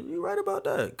than you. You're right about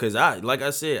that. Because like I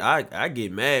said, I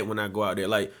get mad when I go out there.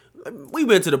 Like, we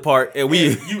went to the park and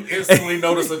you instantly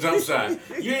notice a jump shot.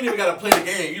 You ain't even got to play the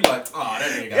game. You like, oh,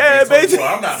 that nigga got base 24.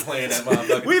 I'm not playing that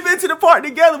motherfucker. We been to the park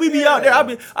together. We be out there. I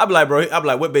be like, bro. I be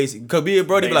like, what base? Cause me and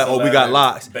Brody be like, oh, we got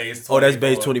locks. Oh, that's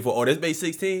base 24. Oh, that's base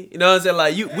 16. You know what I'm saying?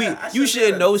 Like, you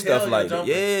should know stuff like that.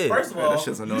 Yeah. First of all, that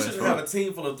shit's you annoying should as have fuck. a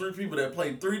team full of 3 people that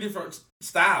play 3 different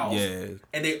styles. Yeah.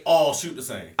 And they all shoot the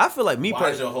same. I feel like Why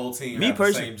does your whole team have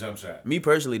the same jump shot? Me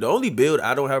personally, the only build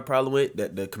I don't have a problem with,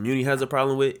 that the community has a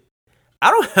problem with, I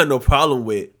don't have no problem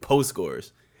with post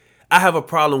scores. I have a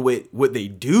problem with what they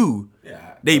do.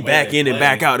 Yeah, They back in and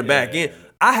back out and back in. Yeah.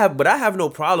 I have no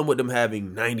problem with them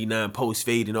having 99 post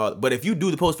fade and all. But if you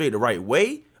do the post fade the right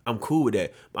way, I'm cool with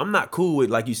that. I'm not cool with,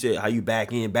 like you said, how you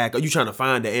back in, back out. You trying to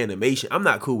find the animation. I'm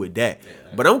not cool with that.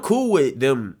 Yeah. But I'm cool with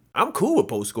them. I'm cool with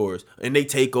post scores and they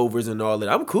takeovers and all that.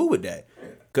 I'm cool with that.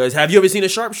 Cause have you ever seen a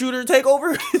sharpshooter take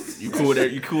over? You cool with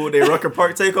that? You cool with that Rucker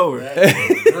Park takeover?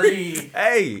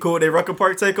 Hey, cool with that Rucker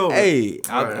Park takeover? Hey,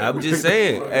 I'm just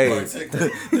saying. Hey,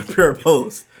 the pure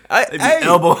post. They be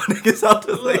elbow niggas out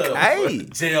the league. Hey,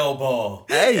 jail ball.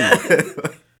 Hey,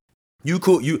 you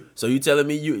cool? So you telling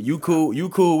me you cool? You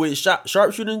cool with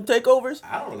sharpshooting takeovers?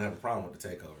 I don't really have a problem with the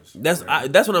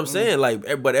takeovers. That's what I'm saying.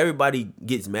 Like, but everybody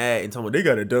gets mad and talking about they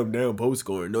gotta dumb down post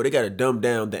scoring. No, they gotta dumb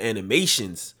down the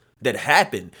animations that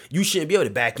happen. You shouldn't be able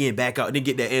to back in, back out, and then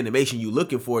get that animation you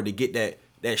looking for to get that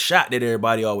shot that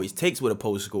everybody always takes with a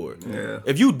post score. Yeah.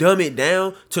 If you dumb it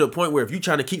down to the point where if you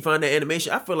trying to keep finding that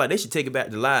animation, I feel like they should take it back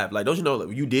to live. Like, don't you know,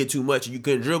 like, you did too much and you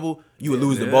couldn't dribble, you would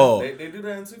lose the ball. They do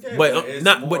that in 2K.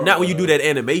 But not when you do that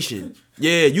animation.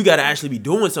 Yeah, you got to actually be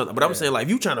doing something. But I'm saying, like,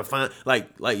 if you trying to find, like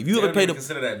if you ever played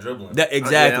consider that dribbling. That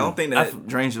exactly. I don't think that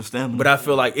drains your stamina. But I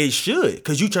feel like it should,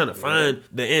 because you trying to find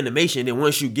the animation, and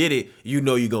once you get it, you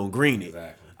know you're gonna green it.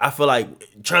 Exactly. I feel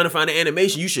like trying to find the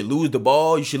animation, you should lose the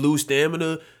ball, you should lose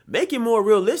stamina, make it more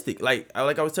realistic. Like I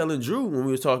was telling Drew when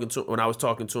I was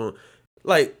talking to him,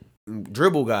 like,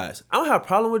 dribble guys. I don't have a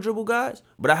problem with dribble guys,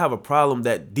 but I have a problem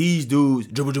that these dudes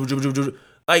dribble.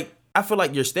 Like, I feel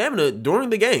like your stamina during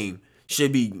the game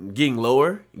should be getting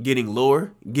lower,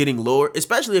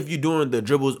 especially if you're doing the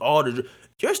dribbles,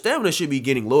 your stamina should be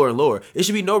getting lower and lower. It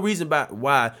should be no reason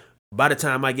why by the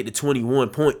time I get to 21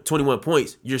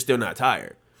 points, you're still not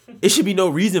tired. It should be no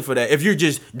reason for that. If you're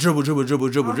just dribble.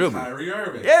 Kyrie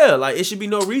Irving. Yeah, like it should be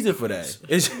no reason for that.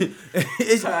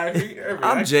 It's Kyrie Irving.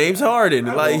 I'm James Harden.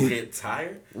 I Like won't get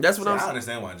tired. that's what See, I'm I saying.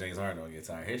 understand why James Harden don't get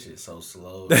tired. His shit's so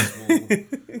slow, and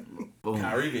smooth.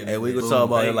 Kyrie getting Hey, we gonna boom, talk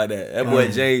about bang. him like that. That boy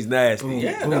James nasty.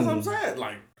 Yeah, that's what I'm saying.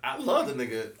 Like, I love the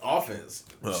nigga offense.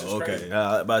 It's just Oh, okay. crazy.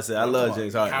 I about to say I love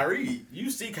James Harden. Kyrie, you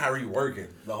see Kyrie working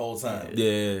the whole time. Yeah.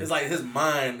 It's like his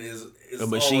mind is A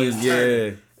machine, always turning.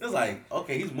 yeah. It's like,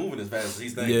 okay, he's moving as fast as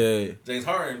he's thinking. Yeah. James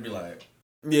Harden be like,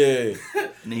 Yeah.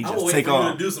 And he I'm just waiting take for you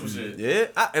off. to do some shit. Yeah.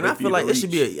 I Wait for feel you like to it should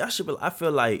be I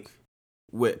feel like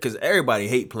because everybody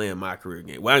hate playing my career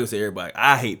game. Well, I ain't gonna say everybody.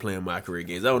 I hate playing my career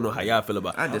games. I don't know how y'all feel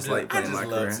about I it. dislike I playing just my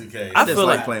love career. 2K. I I feel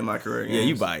dislike like- playing my career Yeah, you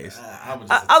games. biased. I'm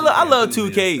just I, a I, 2K I love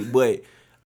enthusiast. 2K, but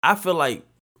I feel like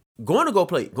going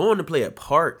to play at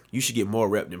Park, you should get more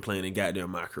rep than playing in goddamn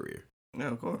my career. Yeah,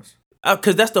 of course.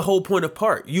 Because that's the whole point of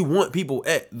Park. You want people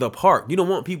at the Park. You don't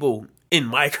want people in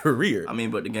my career. I mean,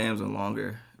 but the games are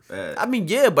longer. I mean,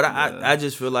 yeah, but Yeah. I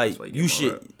just feel like That's why you you get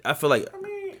more should. rep. I feel like I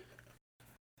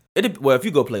mean, well, if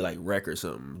you go play like Rec or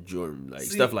something, Jordan, like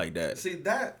See- stuff like that. see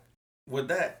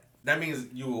that means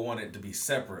you would want it to be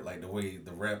separate, like the way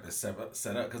the rep is set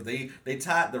up, because they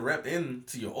tied the rep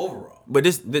into your overall. But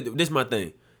this my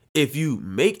thing. If you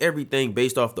make everything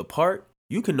based off the part,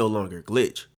 you can no longer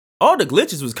glitch. All the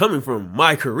glitches was coming from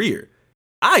my career.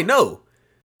 I know.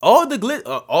 All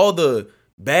the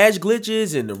badge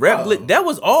glitches and the rep glitch, that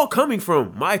was all coming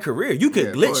from my career. You could Yeah,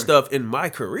 of glitch course. stuff in my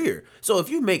career. So if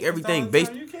you make everything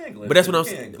based, You can't glitch. but that's what I'm You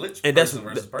saying, can't glitch and that's person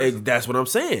versus person. that's what I'm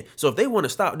saying. So if they want to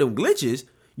stop them glitches,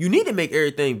 you need to make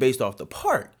everything based off the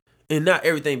part and not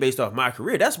everything based off my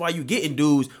career. That's why you getting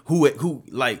dudes who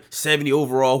like 70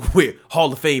 overall with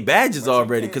Hall of Fame badges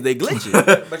already because they glitching.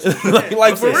 But you can't-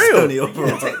 like for real. You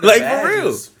can't take the Like, for real.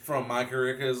 badges from my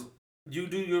career because you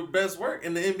do your best work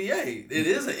in the NBA. It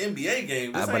is an NBA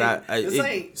game. This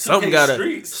ain't something 2K gotta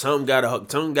streets. something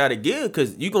gotta give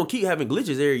because you gonna keep having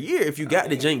glitches every year if you got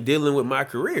the jank dealing with my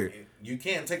career. You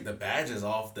can't take the badges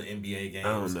off the NBA games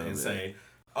don't know, and man. say,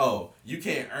 "Oh, you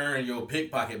can't earn your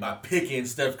pickpocket by picking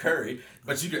Steph Curry,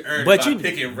 but you can earn But it by you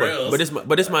picking Rails."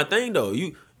 but it's my thing though.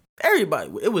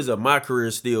 Everybody, it was a my career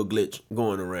steal glitch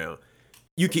going around.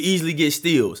 You can easily get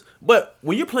steals, but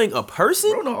when you're playing a person,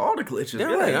 I don't know all the glitches. yeah,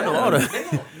 Yeah, right, I know all They the.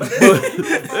 don't-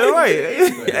 but Yeah, right.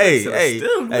 Hey, So hey,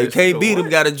 still hey, glitch can't to beat him, what?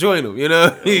 gotta join him, you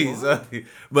know? So,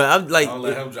 but I'm like, Don't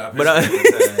let him drop but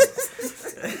his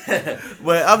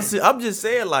but I'm just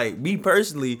saying, like, me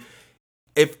personally,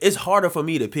 if it's harder for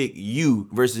me to pick you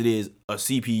versus it is a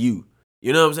CPU,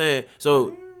 you know what I'm saying?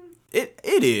 So it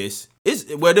is. It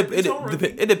depends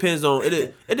on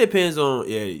it depends on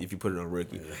if you put it on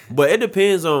rookie, but it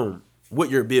depends on what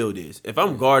your build is. If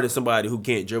I'm guarding somebody who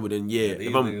can't dribble, then These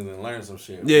if I'm niggas done learn some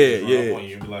shit. Yeah, Run yeah. up on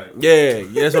you and be like, yeah,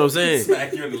 that's what I'm saying.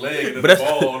 smack you in the leg and But the that's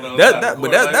ball on the other side of the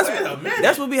court. Like,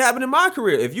 that's what be happening in my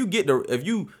career. If you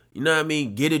you know what I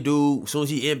mean, get a dude, as soon as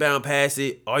he inbound pass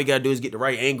it, all you gotta do is get the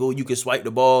right angle, you can swipe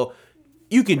the ball.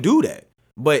 You can do that.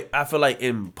 But I feel like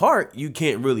in Park, you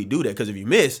can't really do that because if you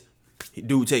miss,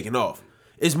 dude taking off.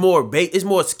 It's more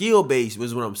skill based,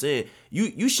 is what I'm saying.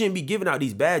 You shouldn't be giving out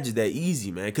these badges that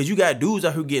easy, man. Because you got dudes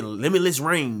out here getting limitless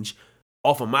range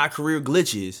off of my career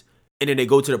glitches, and then they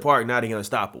go to the park, now they're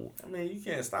unstoppable. I mean, you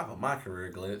can't stop a my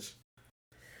career glitch.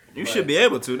 You should be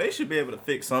able to. They should be able to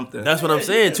fix something. That's what I'm Yeah,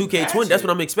 saying. you can 2K20, patch that's it.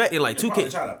 what I'm expecting. Like You can probably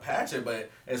 2K. try to patch it,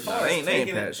 but as far Nah, as they ain't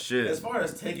taking patched shit. as far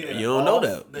as taking it, You don't know off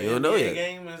that. The You don't know NBA yet.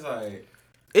 game is like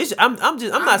I'm not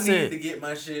I need saying. to get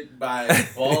my shit by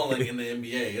balling in the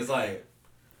NBA. It's like,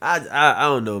 I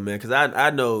don't know, man, because I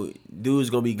know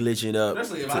dudes gonna be glitching up.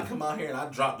 especially if I come out here and I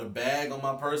drop the bag on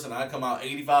my person, I come out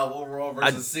 85 overall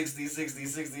versus 60, 60,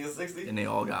 60, and 60. And they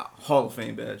all got Hall of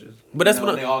Fame badges. But that's You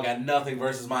know, what they all got nothing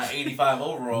versus my 85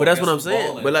 overall. But that's what Guess I'm who's saying.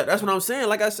 balling? But like that's what I'm saying.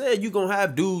 Like I said, you gonna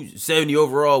have dudes 70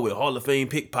 overall with Hall of Fame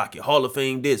pickpocket, Hall of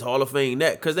Fame this, Hall of Fame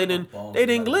that, because they didn't Balling,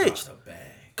 glitch. drop the bag.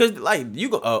 Because like you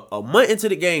go a month into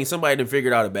the game, somebody done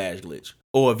figured out a badge glitch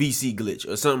or a VC glitch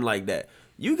or something like that.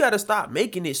 you gotta stop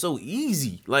making it so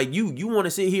easy. Like you want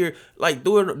to sit here like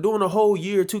during a whole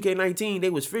year 2K19,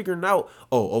 they was figuring out,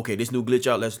 oh, okay, this new glitch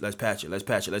out. Let's patch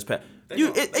it.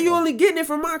 You only getting it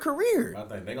from my career. I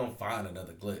think they're gonna find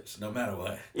another glitch no matter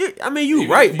what. You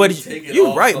right,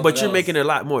 but you're making it a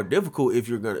lot more difficult if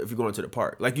you're going to the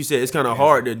park. Like you said, it's kind of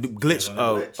hard to glitch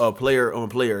a player on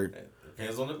player.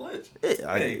 Depends on the glitch.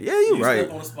 You're right.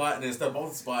 Step on the spot and then step on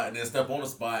the spot and then step on the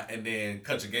spot and then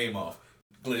cut your game off.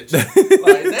 Glitch.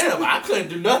 Like, damn, I couldn't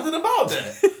do nothing about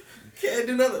that. Can't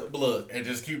do nothing. But look, and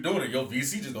just keep doing it. Your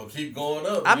VC just gonna keep going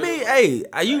up. I mean, hey,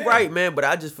 are you right, man? But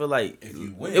I just feel like if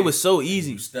you win, it was so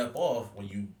easy. You step off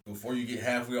before you get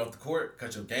halfway off the court,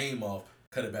 cut your game off,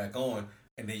 cut it back on,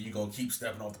 and then you gonna keep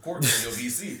stepping off the court with your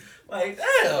VC. Like,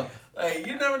 damn, like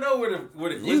you never know where the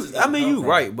glitches I mean, you from.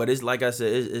 right, but it's like I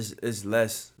said, it's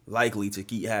less likely to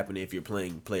keep happening if you're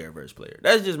playing player versus player.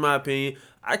 That's just my opinion.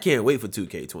 I can't wait for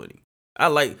 2K20. I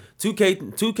like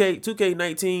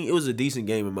 2K19. It was a decent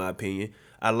game in my opinion.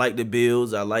 I like the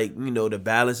builds. I like, the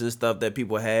balance and stuff that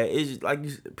people had. It's just like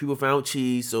people found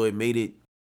cheese, so it made it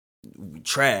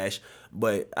trash.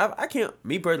 But I can't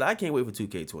wait for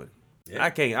 2K20. Yeah. I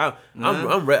can't.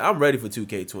 I'm ready for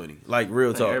 2K20. Like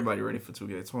real talk. Everybody ready for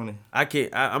 2K20. I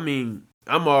can't. I mean,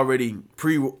 I'm already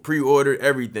pre-ordered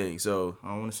everything. So I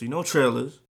don't want to see no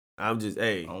trailers. I'm just,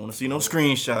 hey. I don't want to see no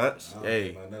screenshots. I don't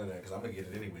think about none of that because I'm gonna get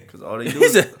it anyway. Because all they do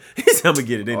is I'm gonna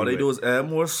get it anyway. All they do is add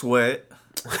more sweat.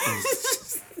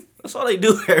 That's all they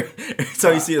do. Every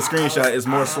time you see a screenshot, it's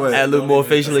more sweat. Add a little more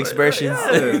facial expressions.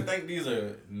 I don't think these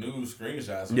are new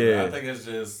screenshots. Yeah. I think it's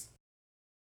just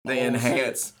they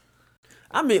enhance.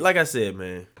 I mean, like I said,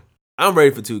 man, I'm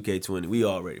ready for 2K20. We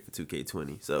all ready for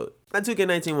 2K20. So, that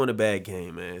 2K19 wasn't a bad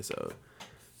game, man. So,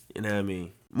 you know what I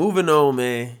mean? Moving on,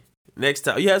 man. Next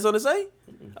topic. You had something to say?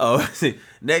 Oh,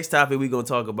 next topic we gonna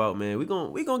talk about, man. We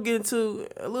gonna get into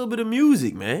a little bit of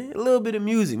music, man.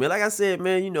 Like I said,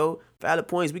 man, valid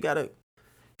points. We got a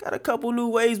couple new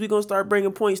ways we gonna start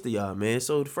bringing points to y'all, man.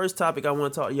 So the first topic I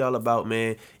want to talk to y'all about,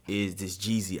 man, is this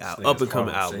Jeezy up and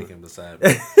coming album.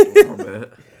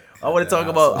 I want to talk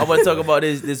about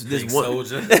this Big one.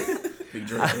 Soldier.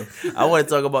 I want to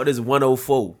talk about this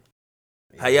 104.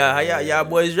 How y'all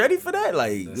boys ready for that?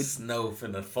 Like the snow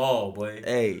finna fall, boy.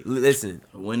 Hey, listen.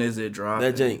 When is it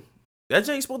dropping? That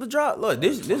Jank's supposed to drop. Look,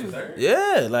 this 23rd?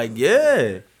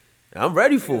 Yeah. I'm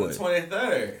ready for it.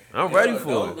 23rd. I'm ready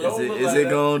for it. Is it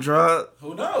gonna drop?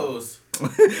 Who knows?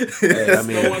 Hey, I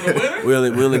mean, we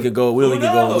only can go on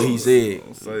what he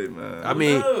said. Say, man. I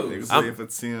mean, I'm for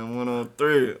 10,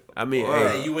 103. I mean,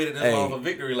 hey, you waited this long for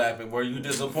victory lapping. Were you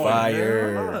disappointed?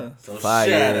 Fire. So Fire.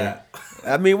 shut up.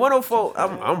 I mean, 104.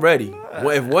 I'm ready.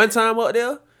 If one time up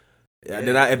there, then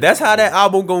if that's how that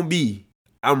album gonna be,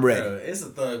 I'm ready. Bro, it's a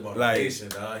thug motivation,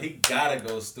 dog. He gotta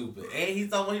go stupid. And he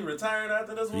thought when he retired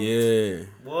after this one. Yeah.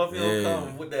 Boy, if he don't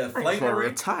come with that flamery.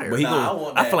 Retire.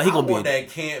 But I feel like he gonna be that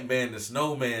can't ban the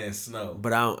snowman snow.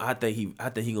 But I think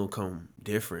he gonna come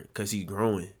different because he's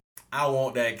growing. I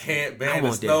want that can't ban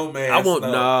the snowman snow.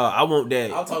 I want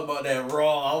that. I'm talking about that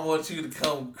raw. I want you to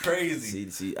come crazy.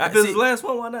 See, this last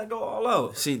one, why not go all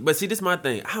out? See, this is my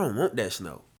thing. I don't want that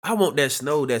snow. I want that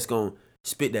snow that's gonna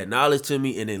spit that knowledge to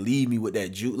me and then leave me with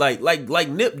that juice. Like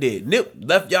Nip did. Nip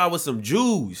left y'all with some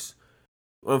juice.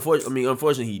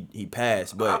 Unfortunately, he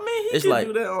passed. But he it's could like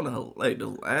do that on the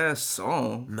last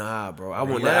song. Nah, bro. I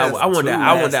want that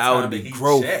album to be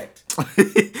growth.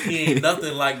 He ain't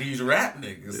nothing like these rap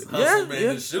niggas. Hustle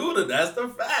Man the Shooter. That's the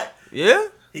fact. Yeah.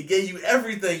 He gave you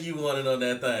everything you wanted on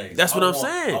that thing. That's what I'm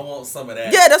saying. I want some of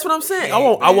that. Yeah, that's what I'm saying. I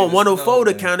want 104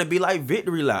 to kind of be like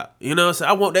victory lap. You know what I'm saying?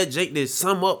 I want that Jake to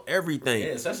sum up everything.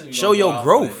 Yeah, especially if show your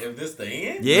growth. If this the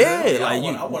end. Yeah, like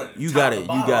you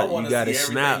gotta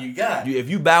snap. If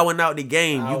you bowing out the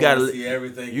game, you gotta see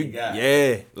everything you got.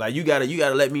 Yeah, like you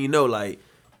gotta let me know. Like,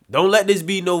 don't let this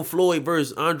be no Floyd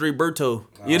versus Andre Berto.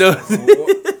 You know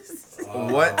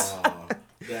what?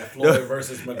 That Floyd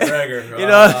versus McGregor. You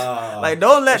know, like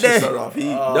don't let that.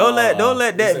 Don't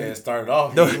let that. It started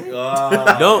off.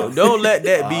 Don't let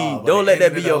that be. Don't let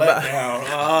that be your.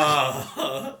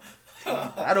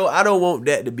 I don't want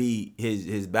that to be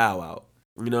his bow out.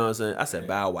 You know what I'm saying? I said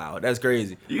bow wow. That's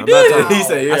crazy. You did. He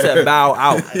said, yeah. I said bow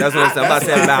out. That's what I said. I'm not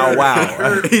saying bow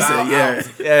wow. He said,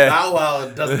 yeah. Bow wow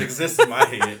doesn't exist in my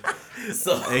head.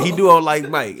 So and he do on like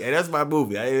Mike. And that's my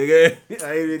movie. I ain't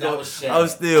even that was Shad. I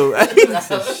was still. That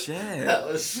was Shad. That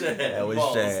was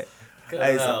Shad.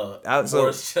 Hey, so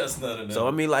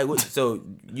I mean, like, so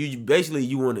you basically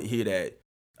you want to hear that.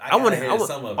 I want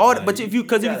some of it. But if you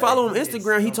follow him on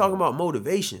Instagram, he talking about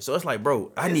motivation. So it's like,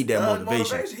 bro, I need that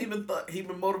motivation. He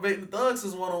been motivating thugs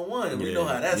since 101. We know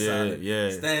how that sounded. Yeah.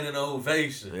 Standing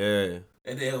ovation. Yeah.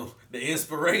 And then the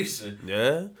inspiration.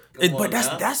 Yeah. Come But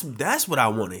on now. that's what I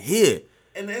want to hear.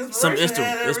 And the Some inspiration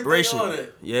had everything inspiration. on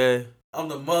it. Yeah. I'm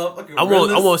the motherfucking I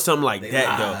want something like They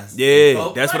that lies. though. Yeah,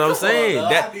 Oh, that's what come I'm on, saying.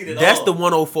 dog. I need it That's all. the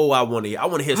 104 I want to hear. I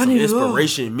want to hear some need it all.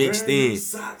 inspiration mixed Brand new in.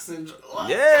 socks and what?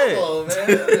 Yeah. Come on,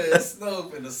 man.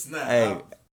 Snow in the snap. Hey.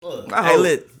 Look. I Hey, hope.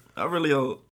 look, I really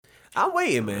hope. I'm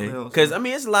waiting, man. Really Because, I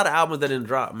mean, it's a lot of albums that didn't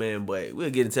drop, man, but we'll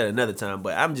get into that another time.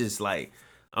 But I'm just like,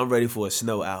 I'm ready for a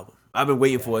Snow album. I've been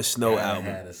waiting for a Snow Yeah, I album.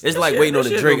 had a It's Snow. like Shit, waiting on that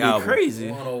the shit Drake gonna be album. Crazy.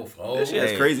 104. This shit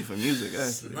is Hey. crazy for music.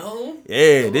 Actually. Snow?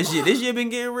 Yeah, this year been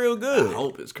getting real I good.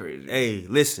 hope it's crazy. Hey,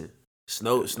 listen.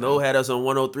 Snow had us on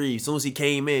 103. As soon as he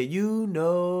came in, you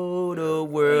know the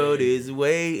world is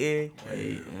waiting.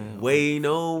 Waiting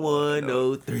on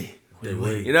 103. They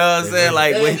wait. You know what I'm saying?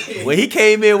 Like when he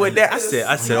came in with that, I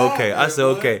said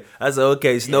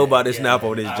okay. Snow about to snap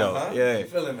on this joke. Yeah. You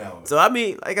feeling that one? So I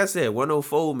mean, like I said,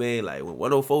 104, man. Like when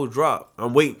 104 drop,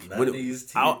 I'm waiting. None of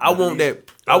these I want that.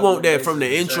 I want that from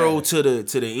the intro to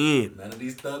the end. None of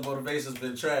these thug motivations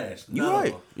been trash. You're None of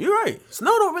right. them. You're right.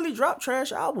 Snow don't really drop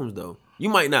trash albums though. You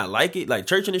might not like it, like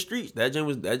Church in the Streets. That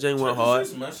joint went hard.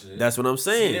 That's my shit. That's what I'm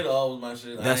saying. It all was my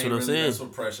shit. That's I ain't what I'm really saying. mess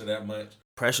with Pressure that much.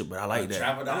 Pressure, but I like that.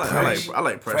 Trap It Out. I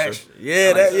like pressure.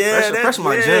 Yeah, that. Yeah, Pressure- that. Pressure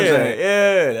my yeah, jam joint.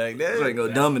 yeah, like that. It's like go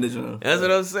dumb in the joint. That's what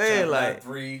I'm saying. Trap It Out Like,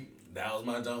 3, that was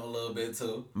my jump a little bit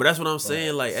too. but that's what I'm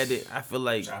saying. Like, I feel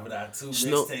like Trap It Out 2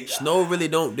 Snow mixtape. really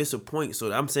don't disappoint.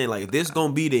 So I'm saying like, this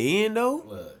gonna be the end though.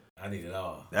 Look, I need it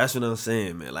all. That's what I'm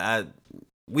saying, man. Like,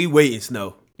 we waiting,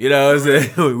 Snow. You know what I'm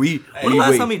saying? we When the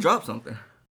last wait. time he dropped something?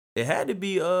 It had to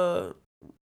be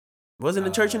wasn't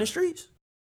it Church in the Streets?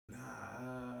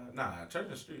 Nah, Church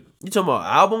in the Street. You talking about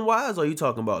album wise, or you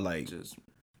talking about like Just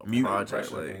Mute project.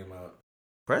 Pressure Like, came out.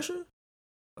 Pressure?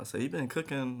 I say he been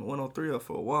cooking 103 up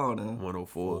for a while now.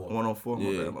 104. 104,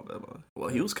 Yeah. my bad. Well,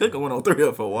 he was cooking 103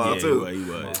 up for a while Yeah, too. he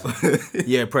was.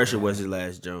 Yeah, Pressure was his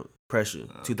last jump. Pressure,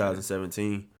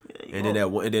 2017, and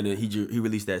then he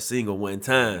released that single one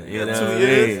time. You know 2 what I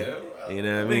years. mean? You know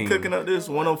what I I've mean? been cooking up this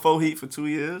 104 heat for 2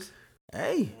 years.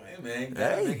 Hey, Hey man,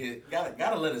 gotta Hey. make it.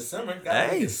 Gotta let it simmer. Gotta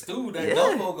Hey. make it stew. That Yeah.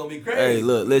 gumbo gonna be crazy. hey,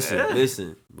 look,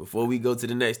 listen. Before we go to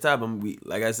the next topic,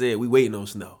 like I said, we waiting on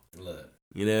Snow. Look,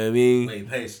 You know what I mean? wait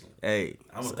patiently. Hey,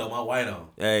 I'm gonna throw my white on.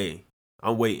 hey,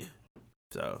 I'm waiting.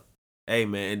 So, hey,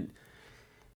 man.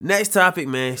 Next topic,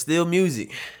 man. Still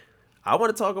music. I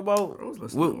want to talk about I was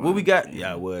listening to what we mine. got.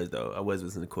 Yeah, I was though. I was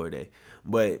listening to Corday,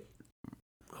 but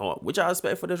what y'all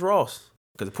expect for this Ross?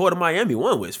 Because Port of Miami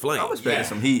one was flame. I was expecting Yeah.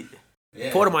 some heat.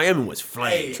 Yeah. Port of Miami was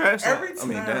flame. Hey, Trash. every I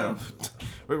mean, time- damn.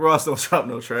 Rick Ross don't drop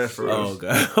no trash for Oh us.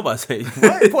 god, I'm about to say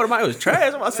what? Port of Miami was trash.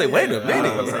 I'm about to say wait a Yeah, I was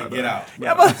minute. gonna say, get out.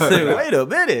 Yeah, I'm about to say wait a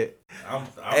minute. I'm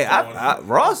Hey,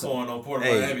 Ross- I'm on Port of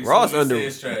Hey, Miami. Ross Soon as you under say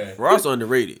it's trash. Ross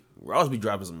underrated. Ross be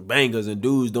dropping some bangers and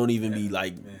dudes don't even be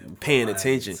like Man, paying Port of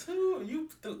attention. Miami, You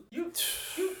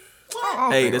I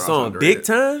don't Hey, think the Ross song underrated. Big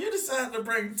Time. you decided to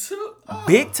bring two. Oh.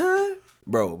 Big Time?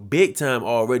 Bro, Big Time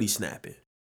already snapping.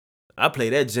 I play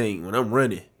that jank when I'm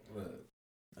running. Look,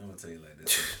 I'm gonna tell you like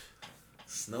this.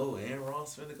 Snow and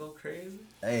Ross finna go crazy.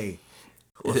 Hey.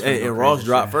 Ross And, finna go and Ross crazy,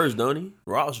 dropped shit. first, don't he?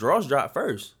 Ross dropped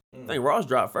first. I think Ross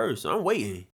dropped first. So I'm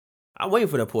waiting. I'm waiting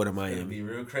for that Port of It'll Miami. be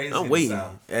real crazy. I'm in waiting. The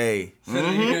South. Hey. It'll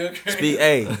be real crazy. Speak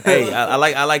hey, I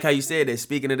like how you said that.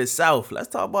 Speaking of the South, let's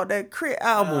talk about that Crit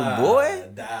album, boy.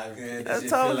 Dog, man, Let's this shit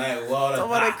talk, feel like water. talk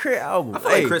about that Crit album. I feel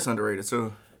Hey, like Chris underrated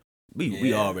too. we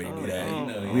Yeah. already knew that. You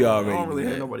know, We yeah. already I don't really knew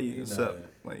hear that. nobody You know except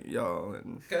that. like y'all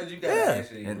and Cause you gotta Yeah.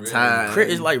 actually And really, Ty. Crit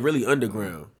is like really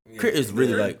underground. Crit is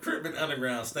really like Crit been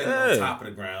underground, standing Yeah. on top of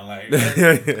the ground. Like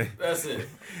that's it.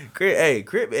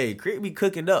 Crit be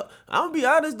cooking up. I'm gonna be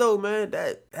honest though, man.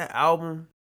 That album,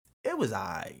 it was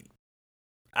alright.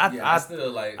 I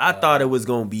still like. I thought it was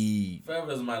gonna be Forever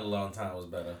Doesn't Matter. A Long Time was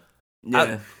better.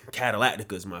 yeah.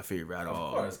 Cadillactica is my favorite out of Of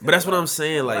all. course, But that's what I'm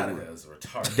saying. Like Cadillactica is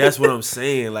retarded. that's what I'm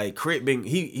saying. Like Crit been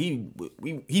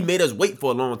he made us wait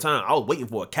for a long time. I was waiting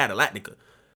for a Cadillactica.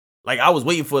 Like I was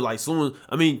waiting for like soon.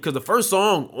 I mean, because the first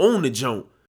song on the jump,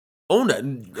 on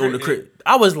the Crit,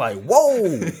 I was like,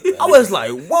 whoa. I was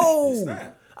like, whoa.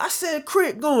 Snap. I said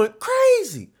Crit going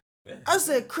crazy. Yeah. I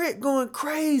said Crit going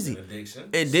crazy. Addiction.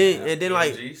 And Snap. then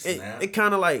like Energy, it snap.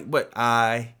 kind of like, but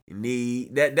I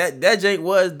need that jank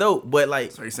was dope, but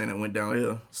like So you saying it went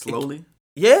downhill slowly?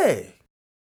 yeah,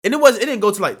 and it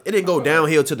didn't go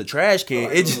downhill to the trash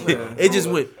can. It just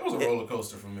went. It was a roller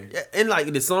coaster for me. Yeah, and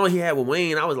like the song he had with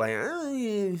Wayne, I was like,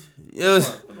 yeah.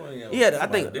 Yeah, I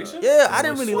think. Addiction? Yeah, I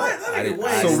didn't really Sweat, like. that I nigga didn't,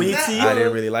 Wayne I didn't, Sweet snap, Tea? I didn't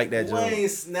bro. really like that joint. Wayne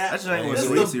snap. That joint was This is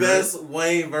Sweet the Tea, best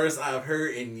Wayne verse I've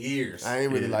heard in years. I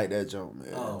ain't really like that joint,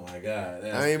 man. Oh my god.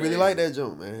 That's I ain't really crazy. like that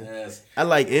joint, man. That's I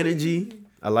like Energy.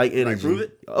 I like energy. Like Prove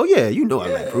It? Oh yeah, you know I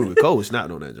like Yeah. Prove It. Cole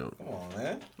snapped on that joint. Come on,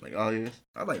 man. Like all years.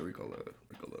 I like Rico Love.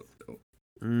 Rico Love. Dope.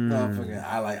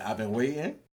 Motherfucker, I've been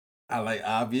waiting. I like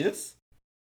Obvious.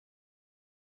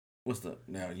 What's the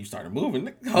now? You started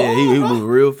moving. Yeah, he moving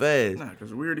real fast. Nah,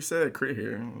 because we already said Crit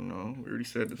here. We already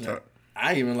said the top.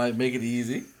 I even like Make It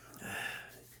Easy.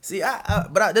 See,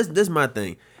 this my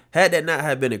thing. Had that not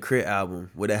have been a Crit album,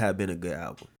 would that have been a good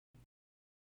album?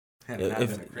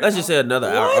 Let's just say another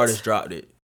artist dropped it.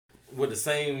 With the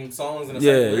same songs and the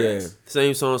same lyrics.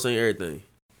 Same song, same everything.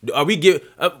 Are we give?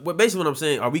 Basically, what I'm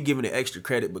saying, are we giving it extra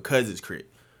credit because it's Crit?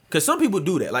 Because some people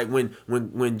do that. Like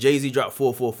when Jay-Z dropped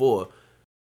 444.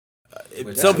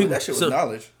 Some people that shit was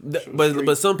knowledge.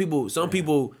 But some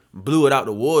people blew it out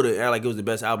the water and act like it was the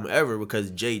best album ever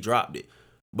because Jay dropped it.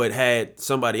 But had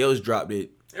somebody else dropped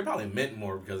it, it probably meant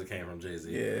more because it came from Jay-Z.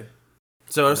 Yeah.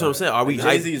 So that's what I'm saying. Are we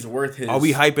Jay-Z's worth his? Are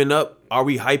we hyping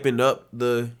up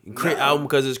the Crit album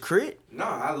because it's Crit? No,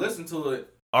 I listened to it.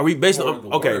 Are we based on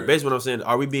words. based on what I'm saying?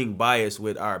 Are we being biased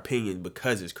with our opinion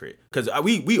because it's Crit? Because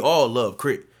we all love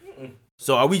Crit.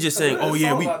 So are we just saying, oh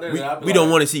yeah, we don't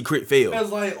want to see Crit fail?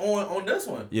 Because like on this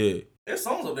one, Yeah, there's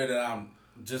songs up there that I'm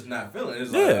just not feeling.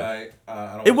 It's Yeah.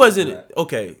 I don't it wasn't that.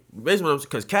 okay. Based on what I'm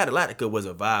because Catalactica was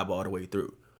a vibe all the way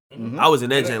through. Mm-hmm. I was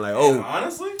in that chain like, oh, And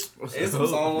honestly, it's some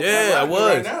songs Yeah, I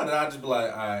was. right now that I just be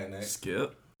like, all right, next.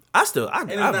 Skip. I And it's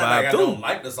not vibe like I through. don't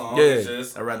like the song. Yeah. It's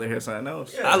just I'd rather hear something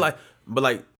else. Yeah. But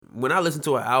like when I listen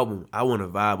to an album, I want to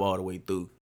vibe all the way through.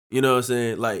 You know what I'm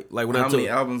saying? Like when How I many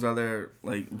took albums are there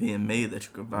like being made that you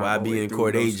could buy? Why be in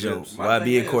Court A Jones? Why thing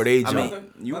be in is- Court A my Jones?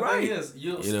 thing- You my right. thing is,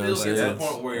 you'll You know what still I'm get to saying? the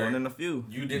point where One in a few.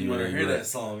 you didn't You want to right, hear right. that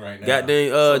song right now. Goddamn,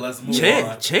 So let's move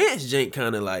on. Chance Jank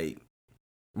kind of like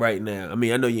right now. I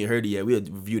mean, I know you ain't heard it yet. We'll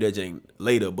review that Jank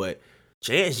later, but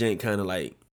Chance Jank kind of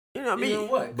like, you know what I mean? Even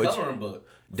what? But Coloring Book.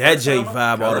 that First Jank time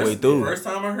vibe all the way through. First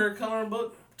time I heard Coloring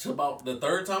Book to about the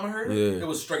third time I heard it, Yeah. it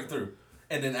was straight through.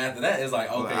 And then after that, it's like,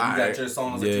 okay, you Alright. got your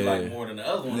songs that you Yeah. like more than the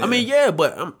other ones. I mean, yeah,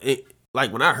 but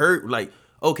like when I heard like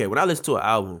okay, when I listen to an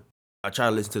album, I try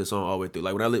to listen to the song all the way through.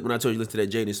 Like when I told you listen to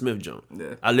that Jaden Smith joint,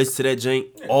 Yeah. I listened to that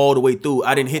Jank all the way through.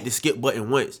 I didn't hit the skip button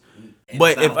once. And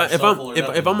But it's not if shuffle or I'm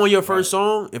nothing. on your first Right.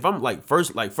 song, if I'm like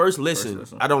first listen,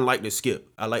 listen. I don't like to skip.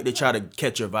 I like to try to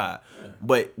catch your vibe.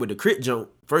 But with the Crit jump,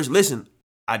 first listen,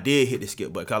 I did hit the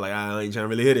skip button. Cause like I ain't trying to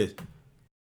really hear this.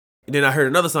 And then I heard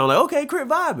another song like okay, Crit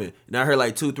vibing. And I heard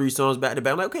like 2-3 songs back to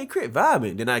back. I'm like okay, Crit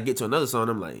vibing. Then I get to another song.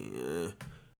 I'm like,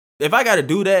 if I got to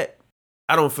do that,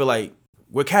 I don't feel like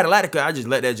with Catalactica. I just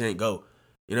let that jank go.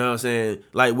 You know what I'm saying?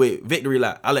 Like with Victory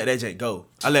Lap, I let that jank go.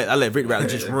 I let Victory Lap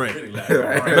just run. But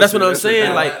that's what I'm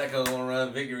saying, like-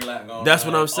 Victory Lap gonna That's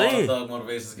run, what I'm all saying. Thug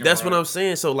Motivations can That's run, what I'm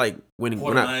saying. So like when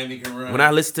Miami can run.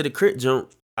 I listened to the Crit jump,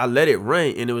 I let it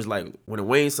run, and it was like when the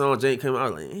Wayne song Jank came out, I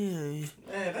was like, Man,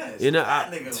 that You know,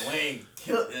 that nigga Wayne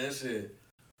killed that shit.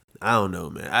 I don't know,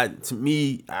 man.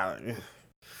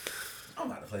 I'm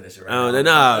about to play that shit right I don't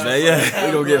now. know, nah, man. Yeah,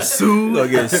 we gonna get sued. We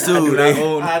gonna get sued. I eh?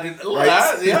 own I did,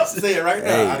 rights. yep, say it right now.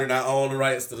 Hey. I do not own the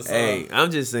rights to the song. Hey, I'm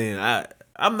just saying.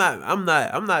 I'm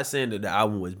not saying that the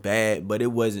album was bad, but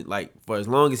it wasn't like for as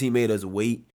long as he made us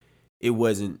wait, it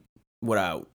wasn't what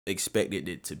I expected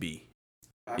it to be.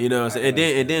 You know what I'm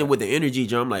saying? And then with the energy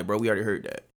jump, I'm like, bro, we already heard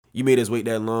that. You made us wait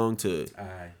that long to,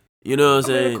 you know what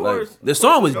I'm I mean, saying? of course, Like, the of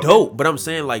song course, was I dope, but I'm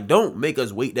saying like, don't make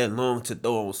us wait that long to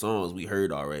throw on songs we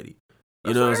heard already.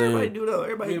 You know what I'm saying? Everybody do though.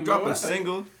 Everybody I mean, drop bro, a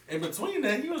single. In between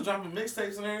that, he was dropping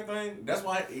mixtapes and everything. That's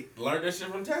why he learned that shit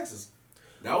from Texas.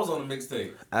 That was on the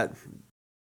mixtape. I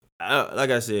like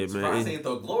I said, man. Surprised he didn't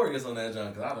throw Glorious on that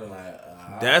junk, because I'd been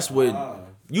like, That's what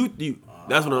you.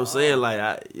 That's what I'm saying.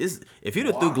 Like, if you'd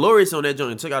have threw Glorious on that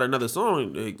joint and took out another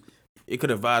song, it could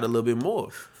have vibed a little bit more.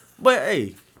 But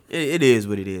hey, it is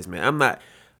what it is, man.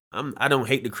 I don't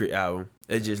hate the Crit album.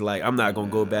 It's just like I'm not gonna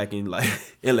go back and like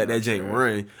and let that jank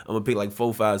run. I'm gonna pick like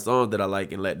 4-5 songs that I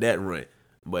like and let that run.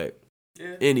 But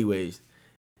anyways,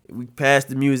 we passed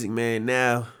the music, man.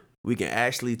 Now we can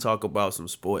actually talk about some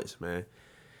sports, man.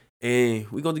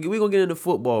 And we're gonna get into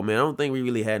football, man. I don't think we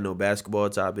really had no basketball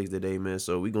topics today, man.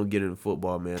 So we're gonna get into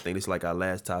football, man. I think it's like our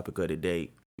last topic of the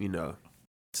day, you know.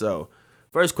 So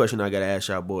first question I gotta ask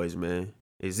y'all boys, man.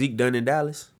 Is Zeke done in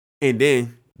Dallas? And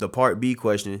then the part B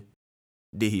question,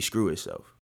 did he screw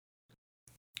himself?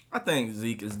 I think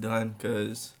Zeke is done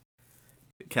because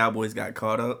the Cowboys got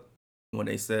caught up when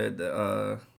they said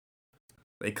that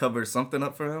they covered something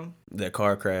up for him. That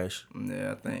car crash.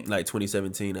 Yeah, I think. Like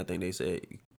 2017, I think they said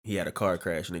he had a car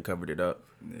crash and they covered it up.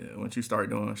 Yeah, once you start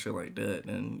doing shit like that,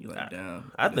 then you're like,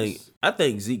 damn. I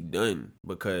think Zeke done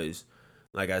because,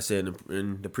 like I said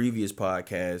in the previous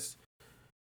podcast,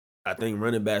 I think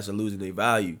running backs are losing their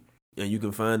value. and you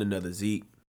can find another Zeke.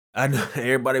 I know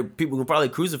people can probably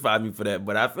crucify me for that,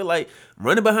 but I feel like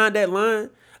running behind that line,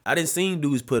 I didn't see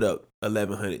dudes put up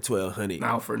 1,100, 1,200.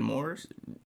 Alfred Morris.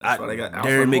 That's why they got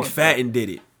Alfred Darren Morris, McFadden did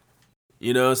it.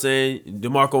 You know what I'm saying?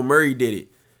 DeMarco Murray did it.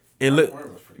 And look,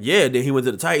 yeah, then he went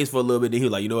to the Titans for a little bit. Then he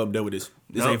was like, you know what, I'm done with this.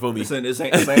 This ain't for me. This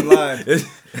ain't the same line.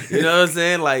 You know what I'm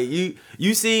saying? Like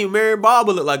you seen Marion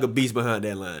Barber look like a beast behind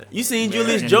that line. You seen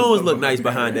Julius Jones look nice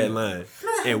behind that line.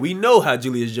 And we know how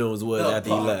Julius Jones was after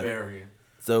he left.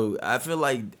 So I feel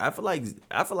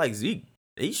like Zeke,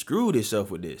 he screwed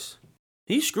himself with this.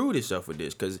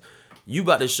 Because you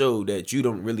about to show that you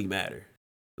don't really matter.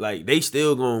 Like, they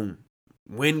still gonna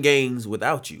win games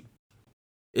without you.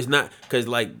 It's not because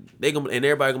like they gonna and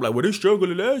everybody gonna be like, well, they struggled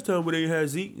the last time when they had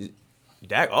Zeke.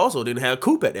 Dak also didn't have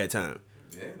Coop at that time.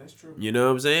 Yeah, that's true. You know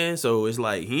what I'm saying? So it's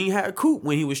like he ain't had Coop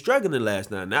when he was struggling the last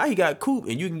time. Now he got Coop,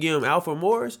 and you can give him Alfred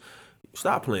Morris.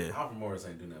 Stop playing. Alfred Morris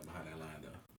ain't do nothing behind that line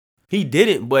though. He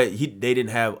didn't, but they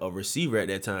didn't have a receiver at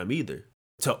that time either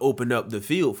to open up the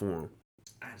field for him.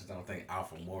 I just don't think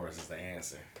Alfred Morris is the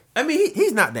answer. I mean,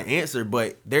 he's not the answer,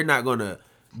 but they're not gonna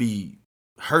be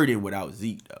hurting without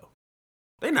Zeke though.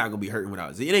 They're not gonna be hurting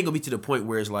without Zeke. It ain't gonna be to the point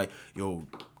where it's like, yo,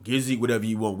 give Zeke whatever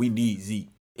you want. We need Zeke.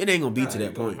 It ain't gonna be to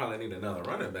that point. Probably need another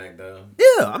running back though.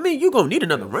 Yeah, I mean, you gonna need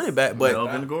another running back, but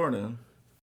Melvin Gordon.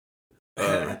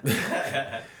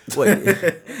 what?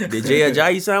 Did Jay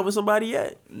Ajayi sign with somebody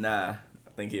yet? Nah, I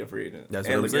think he a free agent. That's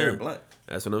what I'm saying. Blunt.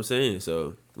 That's what I'm saying.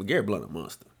 So, Garrett Blunt a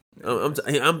monster.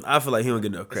 I feel like he don't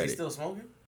get enough credit. Is he still smoking?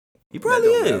 He probably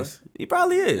is. He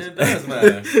probably is. It does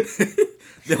matter.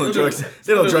 They don't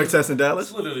drug test in Dallas.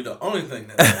 That's literally the only thing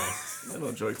that matters. They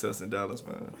don't drug test in Dallas,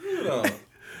 man. You know.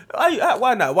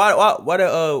 Why not? Why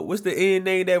the what's the end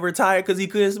name that retired because he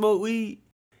couldn't smoke weed?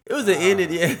 It was the end of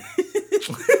the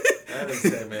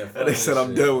They said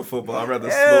I'm done with football. I'd rather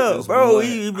smoke this bro. blunt.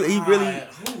 He really.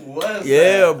 Who was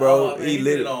Yeah, that? bro. Oh, man, he did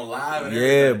literally it on live and yeah,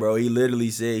 everything. bro. He literally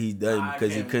said he's done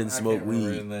because he couldn't smoke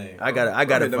weed. I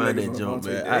gotta find that joke,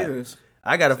 man.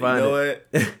 I gotta find it.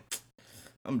 You know what?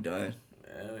 I'm done.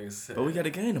 But we got a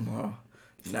game tomorrow.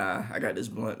 Nah, I got this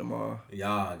blunt tomorrow.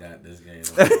 Y'all got this game.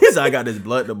 I got this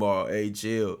blunt tomorrow. Hey,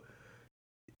 chill.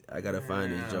 I gotta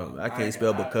find this joke. I can't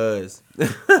spell because.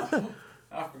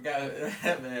 I forgot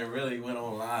that man really went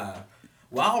on live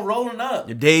while rolling up.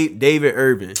 David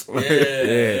Irvin.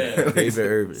 Yeah. David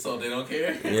Irvin. So they don't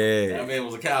care? Yeah. That man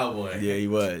was a cowboy. Yeah, he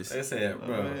was. They said,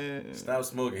 bro, stop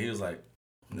smoking. He was like,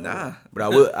 nah.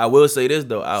 But I will say this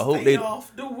though. I hope stay they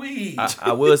off the weed.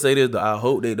 I will say this though. I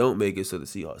hope they don't make it so the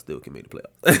Seahawks still can make the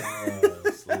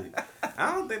playoffs. Sleep.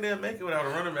 I don't think they'll make it without a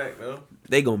running back though.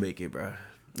 They gonna make it, bro.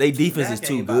 They defense is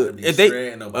too ain't about to good. be If they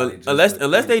shredding nobody just unless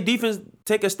with they defense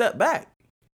take a step back,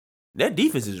 that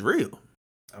defense is real.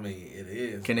 I mean, it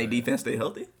is. Can they but- defense stay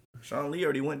healthy? Sean Lee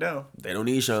already went down. They don't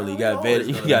need Sean Lee. You Sean got Lee always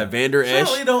you got Vander Esch.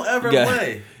 Sean Lee don't ever You got-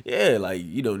 play. Yeah, like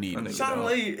you don't need him. Sean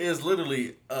Lee is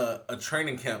literally a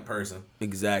training camp person.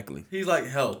 Exactly. He's like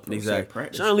help. Exactly.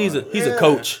 practice Sean Lee's a Yeah.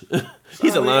 coach.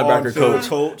 He's a Sean Lee linebacker on-field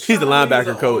coach. He's a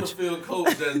linebacker coach. Field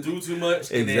coach that do too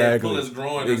much and then pull his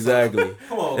groin. or Exactly. something.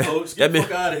 Come on, coach. Get the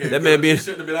fuck out of here. That man be You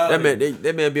shouldn't have been out of here.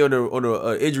 that man be on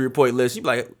the injury report list. You be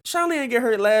like, Sean Lee didn't get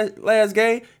hurt last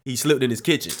game. He slipped in his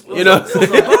kitchen. You know. It was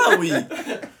a bye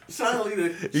week. Sean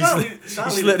Lee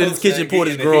slipped in his kitchen, pulled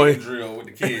his groin. Drill with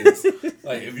the kids.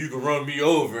 Like, if you can run me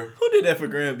over. Who did that for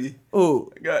Granby?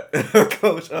 Who? Got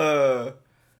Coach. What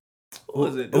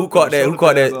was it? Who caught that? Who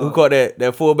caught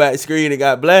that fullback screen and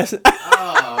got blasted?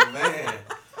 Oh man!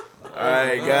 All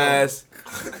right, guys.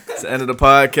 It's the end of the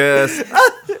podcast.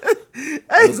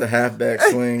 It was a halfback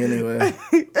swing anyway.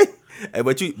 Hey,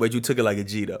 but you took it like a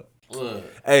G though. Look,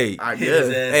 Hey, I hit his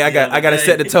guess. ass hey, I the other gotta day.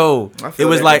 set the tone. I It feel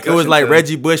was that like concussion test.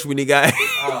 Reggie Bush when he got.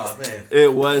 Oh man!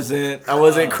 It wasn't. I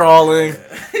wasn't crawling.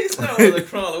 He's not really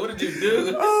crawling. What did you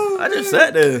do? I just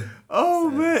sat there. Oh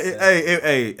man!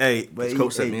 Hey! But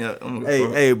Coach set me up.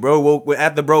 Hey, bro!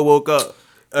 After bro woke up,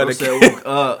 Coach said, woke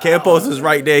up. Campos was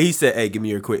right there. He said, "Hey, give me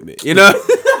your equipment." You know,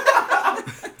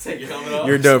 Take your helmet off.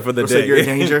 you're done for the Coach day. said, "You're in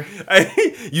danger."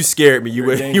 Hey, you scared me.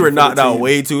 You're in danger You were for knocked the out team.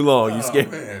 way too long. You Oh,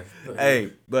 scared. man.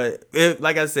 Hey, but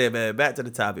like I said, man, back to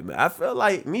the topic, man. I feel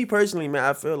like me personally, man.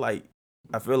 I feel like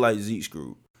Zeke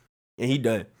screwed, and he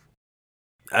done.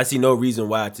 I see no reason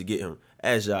why to get him.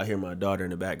 As y'all hear my daughter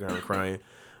in the background crying,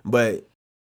 but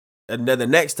the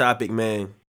next topic,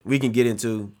 man, we can get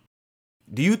into.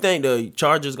 Do you think the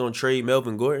Chargers gonna trade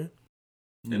Melvin Gordon?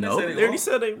 No, they they already won't.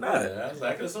 said they Yeah, not. I was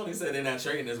like, I could have only said they're not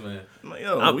trading this man. I'm like,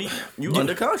 yo, I'm- you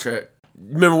under contract.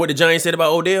 Remember what the Giants said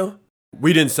about Odell?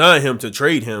 We didn't sign him to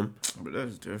trade him. But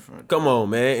that's different. Come on,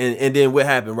 man. And then what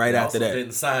happened right They after also that?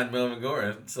 didn't sign Melvin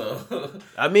Gordon, so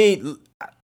I mean,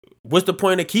 what's the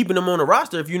point of keeping him on the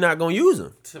roster if you're not gonna use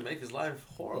him? To make his life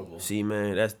horrible. See,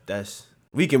 man, that's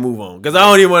we can move on because I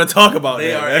don't even want to talk about They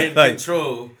that. are man. in Like,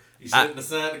 control. You shouldn't have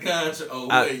signed the contract. Oh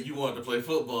wait, you wanted to play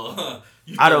football? Huh?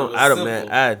 I don't,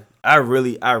 man. I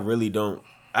really don't.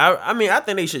 I mean, I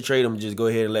think they should trade him. Just go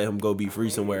ahead and let him go be free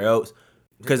somewhere else.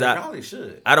 Because They probably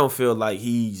should. I don't feel like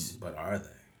he's. But are they?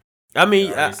 I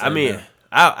mean, They already I said mean, that.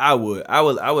 I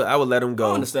would let him I go.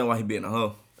 don't understand why he be in a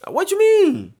hoe. What you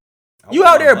mean? I You want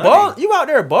out my there money. ball? You out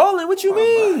there balling? What you I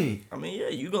want my mean? I mean, yeah,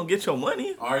 you gonna get your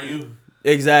money. Are you?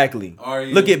 Exactly. Are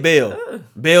you? Look at Bell.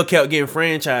 Bell kept getting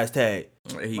franchise tag.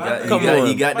 He My got, thing-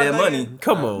 he got My that thing- money.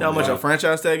 Come You on, know how much man. a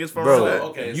franchise tag is for Bro. So, that?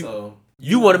 okay, so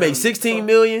You want to make 16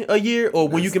 million a year, or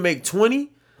when you can make 20,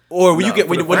 or when you get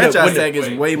when the when franchise the- tag is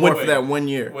wait, way more wait, for that 1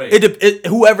 year. Wait, it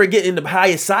whoever getting the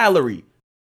highest salary.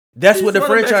 That's what the These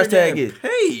running franchise backs are tag getting is.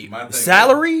 Paid. my thing-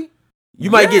 Salary? You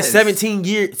might get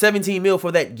Yes. 17 mil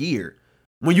for that year.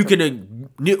 When you can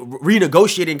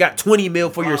renegotiate and got 20 mil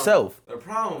for yourself. The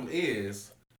problem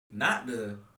is not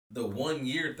the 1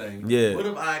 year thing. Yeah. What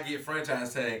if I get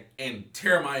franchise tag and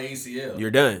tear my ACL?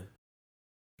 You're done.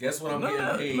 Guess what I'm None getting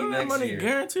of paid that next money year?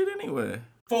 guaranteed anyway.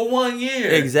 For 1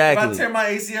 year. Exactly. If I tear my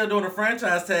ACL during a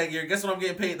franchise tag year, guess what I'm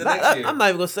getting paid the Not- next year? I'm not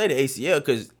even gonna say the ACL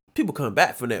because people come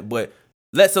back from that, but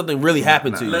let something really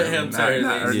happen to you. Let him tear his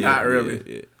ACL. Not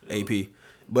really. Yeah. AP.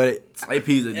 But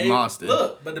AP's a Hey, monster.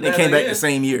 look, but the they bad came thing back the is,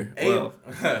 same year. Well,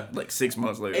 A- like 6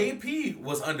 months later. AP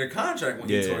was under contract when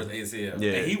he Yeah. tore his ACL.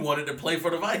 Yeah. And he wanted to play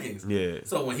for the Vikings. yeah,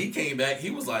 So when he came back, he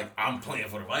was like, I'm playing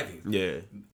for the Vikings. yeah,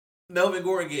 Melvin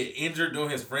Gordon get injured during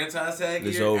his franchise tag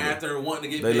It's year over. after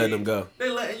wanting to get they paid. let them go. They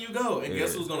letting you go. And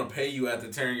guess Yeah. who's going to pay you after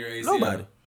tearing your ACL? Nobody.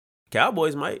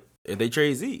 Cowboys might if they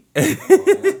trade Zeke.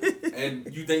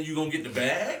 And you think you going to get the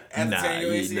bag after tearing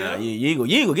your ACL? you ain't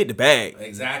gonna get the bag.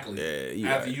 Exactly. Yeah, you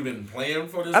After right. you've been playing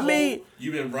for this I mean-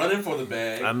 you've been running for the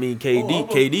bag. I mean, Oh,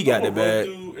 KD got the I'ma run bag.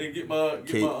 through And get my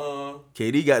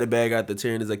KD got the bag after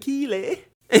tearing his Achilles.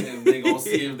 and they gonna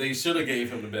see if they should have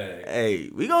gave him the bag. Hey,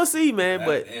 we gonna see, man.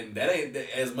 But and that ain't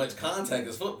as much contact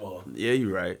as football. yeah,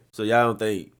 you're right. So y'all don't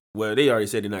think? Well, they already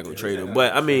said they're not gonna Yeah, trade they're him. not But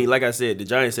gonna I mean, like I said, the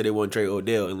Giants said they wouldn't trade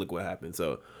Odell, and look what happened.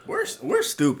 So, We're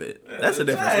stupid. That's a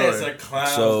different Giants story. are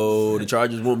clowns. so the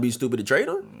Chargers won't be stupid to trade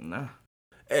him. Nah.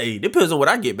 Hey, depends on what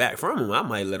I get back from him. I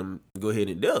might let him go ahead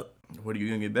and dip. What are you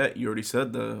gonna get back? You already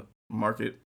said the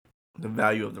market, the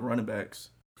value of the running backs.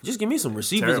 Just give me some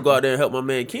receivers to Terrible. go out there and help my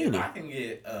man if Keenan. I can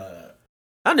get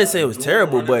I didn't say it was dual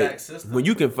terrible, running back but system when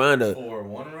you can find a for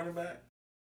one running back,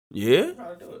 yeah, I'd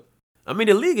probably do it. I mean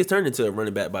the league is turned into a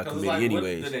running back by 'Cause committee, it's like,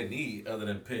 anyways. what do they need other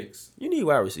than picks? You need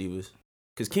wide receivers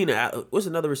because Keenan. What's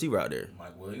another receiver out there?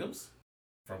 Mike Williams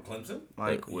from Clemson.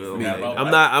 Mike You Will. forgot about I'm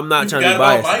Mike? not. I'm not You trying to be forgot about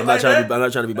biased. Mike I'm not like trying to that? be. I'm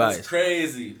not trying to be That's biased.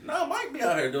 crazy. No, Mike be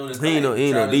out here doing his He ain't no. He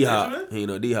ain't no Travis D Hop. Benjamin? He ain't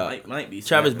no D Hop. Might be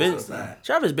Travis smart. It's not.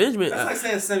 Travis Benjamin. That's like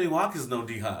saying Sammy Watkins no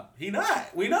D Hop. He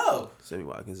not. We know. Sammy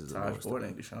Watkins is a Josh monster. Ford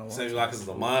ain't Deshaun Watson. Sammy Watkins is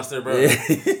a monster, bro. Yeah.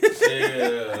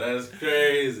 Yeah, that's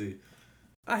crazy.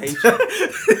 I hate you.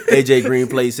 AJ Green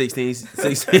played 16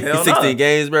 Hell no.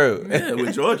 games, bro. Yeah,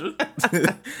 with Georgia.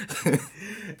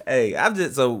 Hey, I'm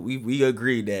just so we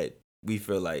agree that we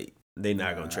feel like they're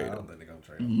not gonna trade I don't him. think they're gonna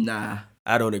trade him. Nah.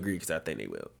 I don't agree because I think they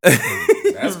will.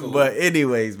 That's cool. But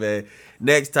anyways, man,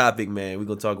 next topic, man, we're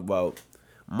gonna talk about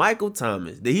Michael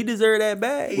Thomas. Did he deserve that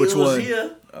bag? Which one?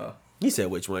 Yeah. He said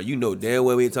which one? You know damn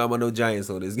well we ain't talking about no Giants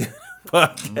on this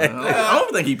podcast. I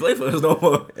don't think he played for us no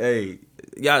more. Hey,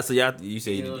 y'all, you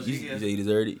say Hell, you yeah. say he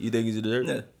deserved it. You think he deserved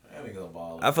it? Yeah. That nigga a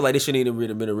baller. I feel like this shouldn't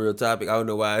even been a real topic. I don't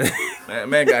know why.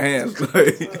 Man got hands. Look,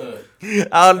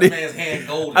 I don't. that e- man's hand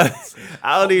golden.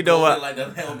 I don't even know Golden why. like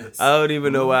the helmets. I don't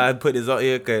even know why I put this on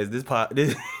here because this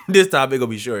topic gonna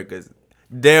be short because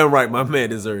damn right my man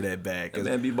deserved that bag. 'Cause That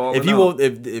man be balling if he out. won't,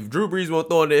 if Drew Brees won't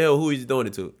throw in the hell, who he's throwing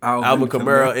it to? Alvin Alvin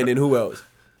Kamara, Kamara. and then who else?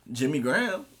 Jimmy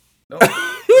Graham. No.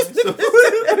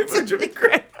 Jimmy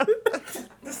Graham.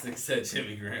 This nigga said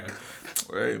Jimmy Graham.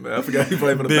 Hey, man, I forgot he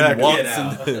played for the Ben Packers. Get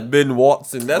out. Watson. Ben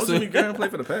Watson. That's Jimmy what. Graham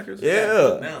played for the Packers?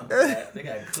 Yeah. Now they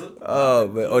got cooked. Oh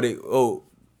man.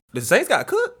 The Saints got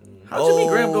cooked. How Jimmy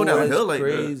Graham go downhill that's like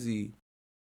that? crazy?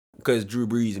 Because Drew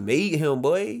Brees made him,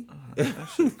 boy. That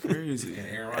shit crazy. And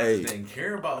Aaron Hey. Rodgers didn't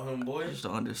care about him, boy. I just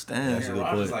don't understand. That's a Aaron good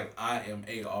Rodgers point. like, I am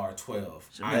AR-12.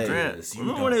 Jimmy I do Graham. this. You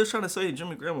Remember when don't. they was trying to say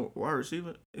Jimmy Graham a wide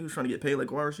receiver? He was trying to get paid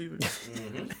like a wide receiver.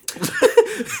 Then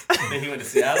he went to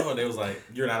Seattle and they was like,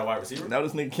 you're not a wide receiver? Now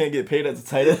this nigga can't get paid as a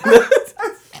tight end.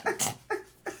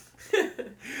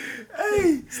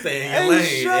 Hey, Stay in your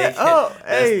lane. shut Hey, up.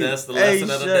 That's the lesson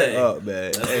of the day. Up,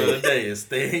 man. That's Hey. of the day is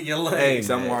stay in your lane. Hey,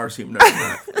 Some man. wide receiver. No, you're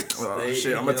not. Oh, Stay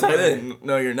shit, in I'm a your tight lane. end.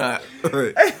 No, you're not.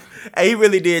 Hey, he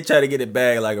really did try to get it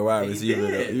back like a wide He receiver.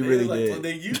 did. Though. He Man, really like, did.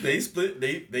 when they split.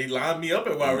 They lined me up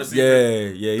at wide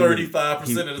receiver. Yeah. 35% of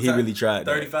the time. He really tried that.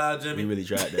 35, Jimmy. He really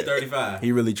tried that. 35.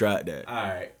 He really tried that. All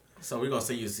right. So we're gonna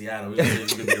send you to Seattle. We're gonna see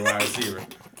if you can be the wide receiver.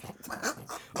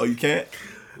 Oh, you can't?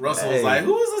 Russell was like,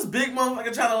 "Who is this big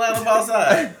motherfucker trying to line up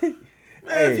outside?"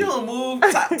 Man, if you don't move,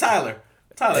 Tyler,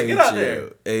 get out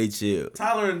there. Hey, chill.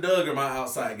 Tyler and Doug are my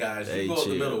outside guys. You Hey, go up the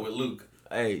chill. middle with Luke.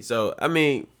 Hey, so I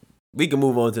mean, we can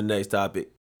move on to the next topic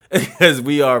because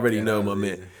we already know, my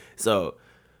man. So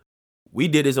we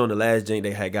did this on the last jank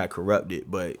that had got corrupted,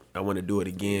 but I want to do it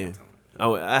again.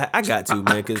 I got to,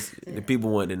 man, because the people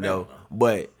want to know.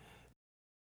 But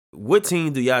what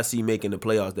team do y'all see making the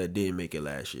playoffs that didn't make it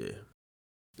last year?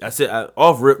 I said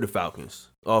off rip the Falcons.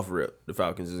 Off rip the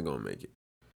Falcons is gonna make it.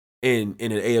 And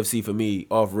in the AFC for me,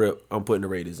 off rip, I'm putting the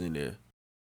Raiders in there.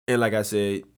 And like I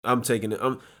said, I'm taking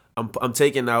out, I'm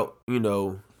taking out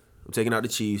the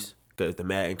Chiefs because the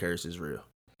Madden curse is real.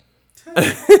 He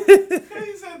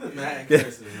said the Madden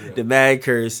curse is real. The Madden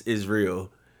curse is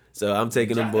real. So I'm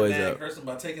taking them boys Madden out. curse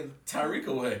by taking Tyreek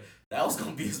away. That was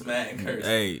gonna be his Madden curse.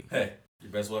 Hey,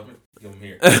 your best weapon, give him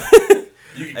here.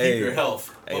 You can Hey. keep your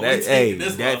health.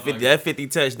 That 50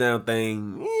 touchdown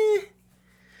thing.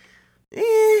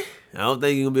 I don't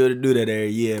think you're gonna be able to do that every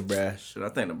year, bruh. Shit, I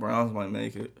think the Browns might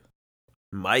make it.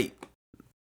 Might.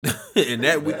 in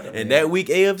that week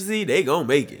AFC, they gonna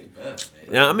make it.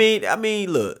 Now, I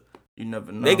mean, look, You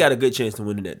never know. they got a good chance to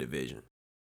win in that division.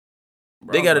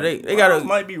 Browns they got a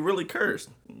might be really cursed.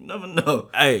 You never know.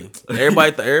 Hey,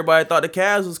 everybody thought the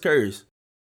Cavs was cursed.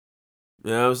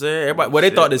 You know what I'm saying? They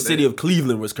thought the city of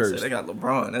Cleveland was cursed. They got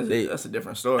LeBron. That's a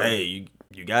different story. Hey,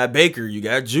 you got Baker, you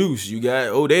got Juice, you got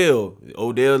Odell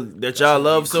that y'all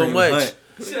love so Kareem much. Hunt.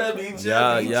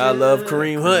 Y'all love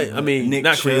Kareem Hunt. I mean, Nick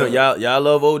not Kareem Chubb. Hunt. Y'all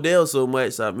love Odell so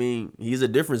much. So, I mean, he's a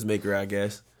difference maker, I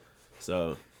guess.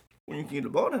 So When you can get the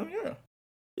ball to him,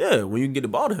 yeah, when you can get the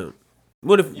ball to him.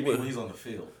 What if You mean when he's on the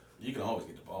field? You can always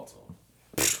get the ball to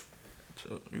him.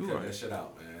 You Cut right. that shit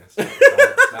out, man.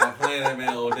 Stop playing that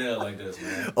man Odell like this,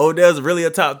 man. Odell's really a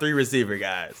top 3 receiver,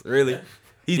 guys? Really?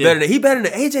 He's better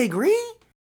than AJ Green?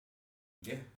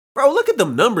 Yeah. Bro, look at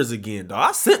them numbers again, dog.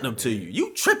 I sent them to you.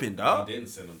 You tripping, dog. You didn't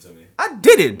send them to me. I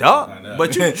did it, dog. I know.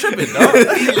 But you tripping, dog.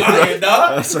 He lying,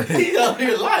 dog. That's right. He out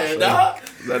here lying, dog.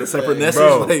 Is that a separate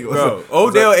message? Bro,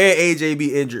 Odell and AJ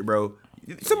be injured, bro.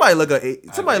 Somebody look at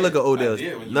Odell.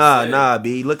 Nah,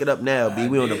 B. Look it up now, B.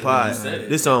 We on the pod.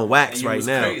 This on wax right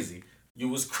now. Crazy. You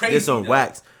was crazy. This on dog.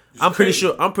 wax. You was I'm pretty crazy.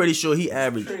 sure. I'm pretty sure he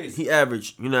crazy.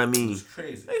 averaged. You know what I You mean? was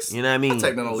crazy. You know what I mean? I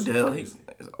take that Odell. Is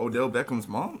Odell Beckham's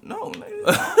mom? No,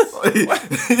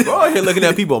 nigga. Bro, out here looking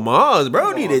at people moms,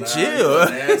 bro. Need to Come on, chill.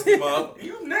 You nasty, mom.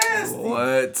 You nasty.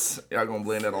 What? Y'all gonna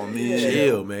blame that on me?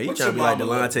 Chill, man. You What's trying to be your like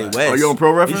mama look Delonte like? West. Oh, you on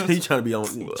Pro Reference? He trying to be on.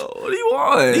 What do you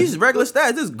want? These regular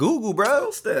stats. Just Google, bro.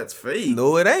 stats fake.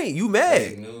 No, it ain't. You mad?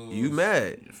 Fake news. You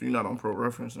mad? If you're not on Pro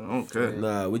Reference, I don't care.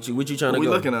 Nah, what you trying to What we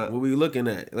go? looking at? What we looking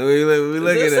at? What we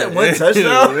looking Is at? that one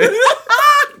touchdown?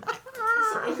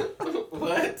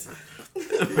 What?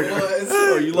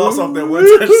 Oh, you lost off that one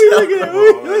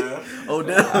touchdown.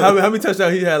 Odell. How many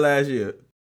touchdowns he had last year?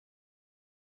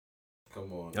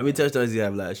 Come on. How many touchdowns did he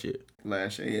have last year?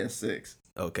 Last year he had 6.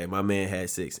 Okay, my man had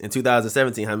 6. In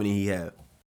 2017, how many he had?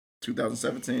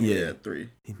 2017 Yeah. he had 3.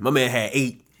 My man had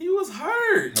 8. He was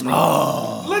hurt.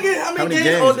 Oh, Look at how How many many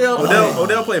games games? Odell.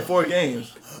 Odell played 4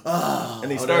 games.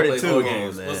 And he started played 2 4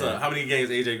 games. games. What's up? How many games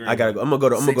AJ Green? I gotta go. I'm gonna go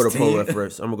to Pro 16. Ref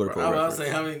first. I'm gonna go to Pro I Ref was first.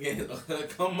 say how many games?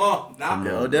 Come on. Now.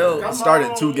 Yeah, Odell Come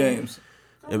started on. 2 games.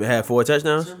 And it had 4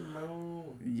 touchdowns.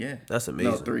 Yeah. That's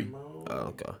amazing. No, 3. Oh,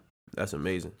 okay, that's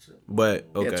amazing. But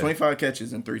He okay, had 25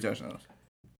 catches and 3 touchdowns.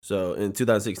 so in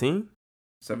 2016,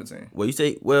 17. well, you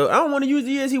say, well, I don't want to use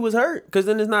the years he was hurt because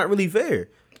then it's not really fair.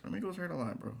 I mean, he was hurt a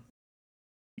lot, bro.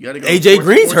 You gotta go AJ 14,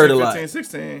 Green's hurt a 14, lot. 15,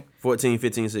 16, 14,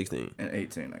 15, 16. and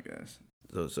 18, I guess.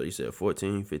 So you said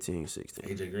 14, 15, 16.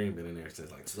 AJ Green been in there since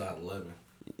like 2011.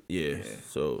 Yeah. Yeah.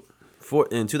 So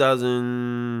in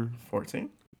 2000, 14?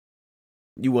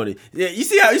 you wanted. Yeah. You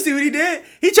see what he did?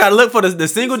 He tried to look for the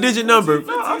single digit number.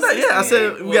 No, I'm not. Yeah, I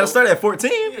said we gotta start at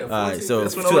 14. Yeah, All right. 14. So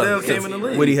That's when Odell came in the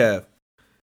league. What do he have?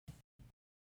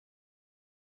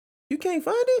 You can't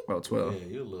find it. About 12. Yeah,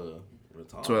 you a little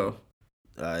retarded. 12.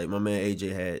 All right, my man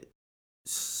AJ had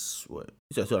what?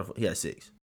 He had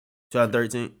 6.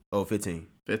 2013. Oh, 15.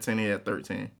 15, he had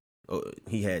 13. Oh,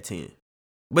 he had 10.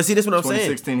 But see, this what I'm saying.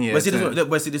 2016, he had But see,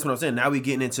 10. this what I'm saying. Now we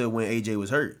getting into when AJ was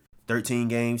hurt. 13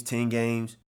 games, 10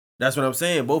 games. That's what I'm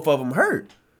saying. Both of them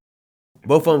hurt.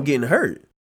 Both of them getting hurt.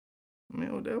 I mean,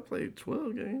 Odell played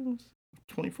 12 games.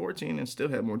 2014 and still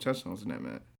had more touchdowns than that,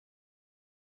 man.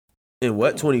 In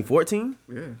what? 2014?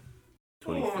 Yeah.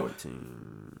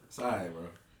 2014. It's alright,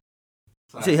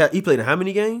 bro. See, he played in how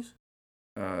many games?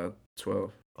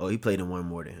 12. Oh, he played in one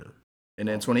more than him. And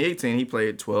then 2018, he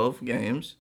played 12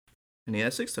 games, and he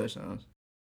had 6 touchdowns.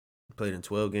 He played in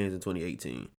 12 games in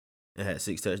 2018 and had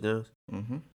 6 touchdowns.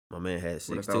 Mm-hmm. My man had With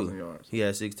 6 1,000 too. yards. He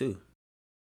had 6 too.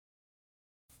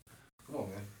 Come on,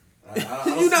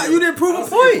 man. You didn't prove a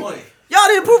point. Y'all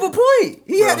didn't prove a point.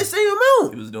 He had the same He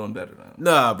amount. was doing better than him.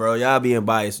 Nah, bro. Y'all being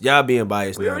biased. We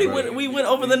already went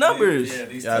over the numbers.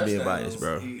 Y'all being biased,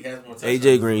 bro. AJ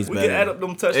AJ Green's We better. can add up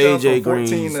them touchdowns AJ from 14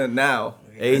 Green's- to now.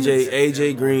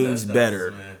 AJ Green's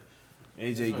better.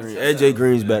 AJ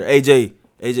Green's better.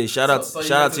 AJ, shout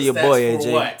out to your boy,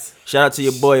 AJ. Shout out to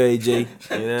your boy, AJ.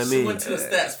 You know what I mean? Went to the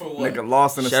stats for what? Nigga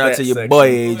lost in the Shout out stats to your section. boy,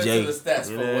 You went to the AJ. stats You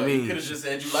for know what I what? You mean? could have just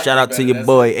said you like Shout me out to better, your that's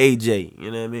boy, it. AJ.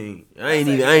 You know what I mean? I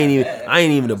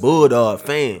ain't even a Bulldog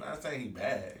fan. I'm saying he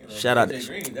bad. You know, Shout out AJ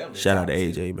Green, definitely Shout out to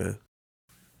top AJ, man.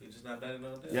 He just not better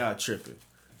than that. Y'all tripping.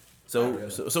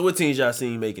 So what teams y'all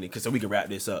seen making it? So we can wrap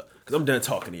this up. Cause I'm done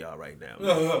talking to y'all right now.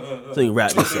 So we can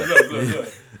wrap this up.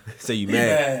 So you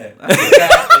mad?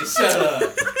 Exactly.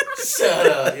 Shut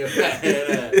up. You're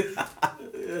mad.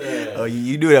 Oh,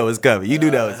 you knew that was coming. You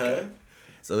knew that was coming.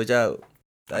 So what y'all?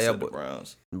 I How y'all said the boy?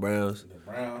 Browns. Browns. The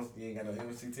Browns, you ain't got no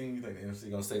NFC team. You think the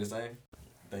NFC gonna stay the same?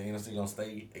 The NFC gonna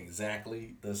stay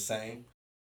exactly the same?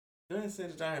 You didn't say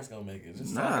the Giants gonna make it.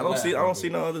 Just Nah, I don't see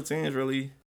no other teams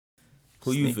really.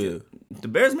 Who you sneaking. feel? The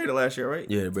Bears made it last year, right?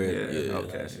 Yeah, the Bears. Yeah.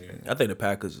 Okay. I think the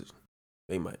Packers,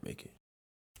 they might make it.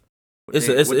 What It's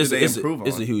did they a improve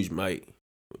it's on? a huge might.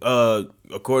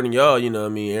 According to y'all, you know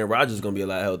what I mean, Aaron Rodgers is gonna be a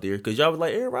lot healthier because y'all was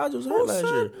like Aaron Rodgers was hurt last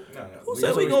year. Who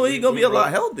said he gonna be a lot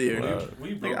healthier?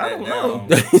 We Like, broke I that don't down.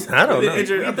 know. I don't He know.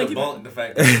 injured- We I think he- debunked the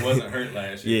fact that he wasn't hurt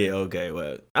last year. Yeah, okay,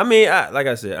 well, I mean, like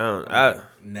I said,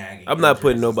 Nagging I'm not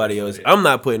putting injuries nobody and else. stuff. I'm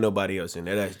not putting nobody else in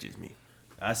there. That's just me.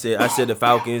 I said the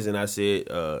Falcons and I said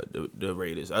the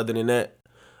Raiders. Other than that,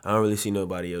 I don't really see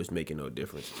nobody else making no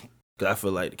difference. Cause I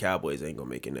feel like the Cowboys ain't gonna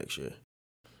make it next year.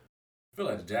 I feel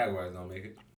like the Jaguars gonna make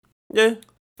it. Yeah,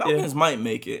 Falcons might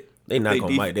make it. they not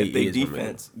gonna make. They if their is gonna make it.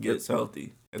 defense gets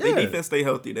healthy. If Yeah. their defense stay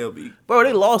healthy, they'll be. Bro,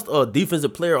 they lost a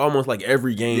defensive player almost like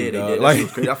every game. Yeah, they dog. did. That Like, shit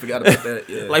was crazy. I forgot about that.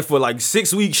 Yeah. like for like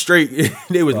 6 weeks straight,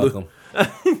 they was Fuck look, 'em.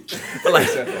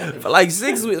 for like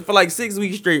 6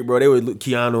 weeks straight, bro. They would look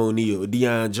Keanu O'Neal,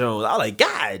 Deion Jones. I was like,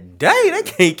 God dang, they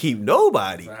can't keep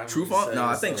nobody. Trufant? No,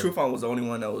 I think Trufant was the only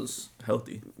one that was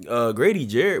healthy. Grady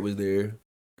Jarrett was there.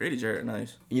 Grady Jarrett,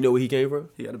 nice. You know where he came from?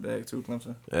 He had a bag too,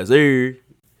 Clemson. That's there.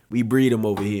 We breed him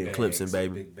over here in Clemson,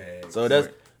 baby. Big bags. So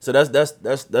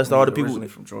that's all the people. Originally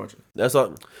from Georgia. That's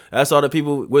all the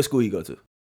people. What school he go to?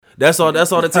 That's all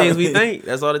the teams we think.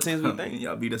 That's all the teams we think.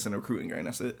 Y'all beat us in the recruiting game.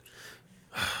 That's it.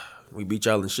 We beat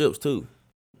y'all in ships too.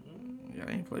 Y'all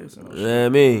ain't play us in no You know what I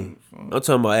mean? shit. I'm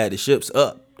talking about add the ships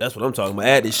up. That's what I'm talking about.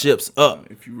 Add the ships up.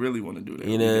 If you really want to do that,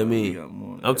 You know what I mean? we got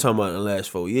more than I'm that. talking about the last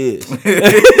 4 years.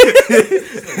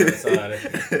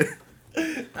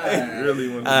 Really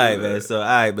want to All right, man. So, all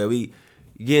right, man. We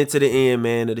getting to the end,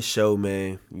 man, of the show,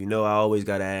 man. You know, I always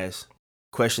gotta ask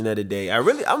question of the day. I'm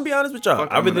gonna be honest with y'all.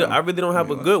 Fuck I really Eminem. don't have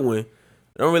a good one.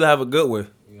 I don't really have a good one.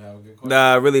 You have a good question.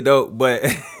 Nah, I really don't. But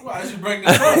Why'd you bring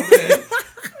this up, man?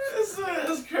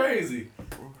 That's crazy.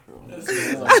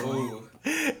 That's like, ooh.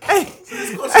 hey,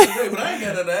 This question is great, but I ain't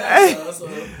got nothing to ask. So.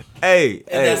 hey, And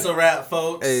hey, that's a wrap,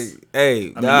 folks. hey. I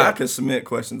mean, nah. y'all can submit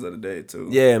questions of the day too.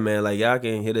 Yeah, man. Like y'all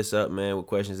can hit us up, man, with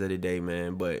questions of the day,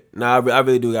 man. But nah, I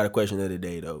really do got a question of the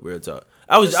day, though. Real talk.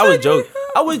 I was joking.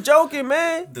 I was joking,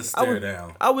 man. The stare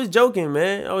down. I was joking,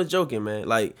 man.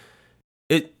 Like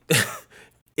it.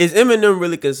 Is Eminem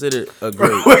really considered a great?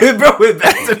 bro, we're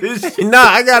back to this shit. Nah,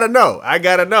 I gotta know. I'm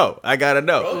tired of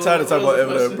talking about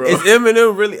Eminem, bro. Is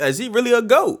Eminem really? Is he really a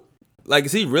goat? Like,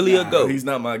 is he really a goat? He's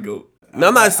not my goat. No,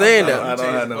 I'm not saying I that.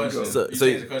 don't have no goat. So- You so-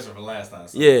 changed the question from last time.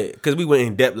 So. Yeah, because we went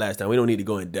in depth last time. We don't need to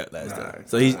go in depth last time. Nah,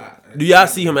 So he's. nah. Do y'all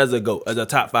see him as a goat, as a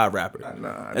top 5 rapper, Nah,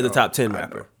 I as a don't. top 10 I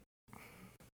rapper?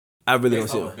 I really don't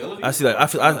Based see on him. ability I see like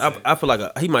or I feel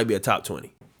like he might be a top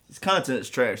 20. His content's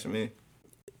trash to me.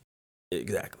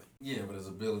 Exactly. Yeah, but his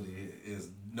ability is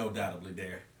no doubtably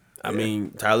there. I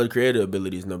mean, Tyler the Creator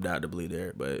ability is no doubtably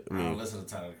there, but I I don't mean, listen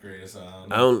to Tyler the Creator, so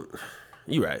I don't.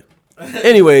 You right.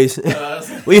 Anyways,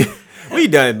 we done,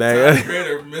 Tyler the man.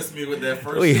 Creator missed me with that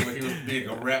first We- shit when he was being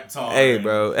a reptile. Hey, and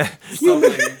bro.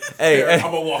 something. Hey,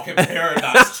 I'm a walking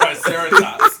paradox,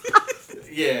 triceratops.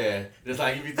 Yeah, just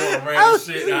like if you throwing random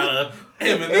shit out of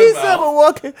Eminem He's mouth. ever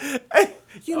walking. Hey,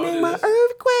 you Oh, make my this-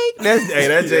 earthquake.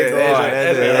 That Jay Yeah, hard.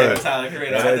 That Jay hard. Tyler the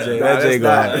Creator. That I Jay- know. that Jay go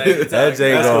hard. That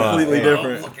Jay That's go hard. completely I'm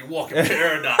different. fucking walking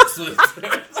paradox.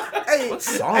 Hey,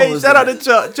 song hey, was shout out that? to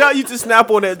Chuck. Chuck used to snap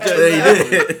on that Jay. Yeah, he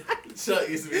did. Chuck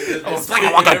used to be this. I was thinking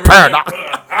about the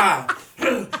paradox.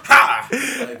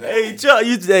 Hey, Chuck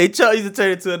used to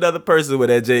turn into another person when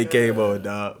that J came on,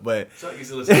 dog. But Chuck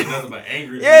used to listen to nothing but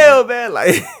angry. yeah, man.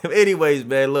 Like, anyways,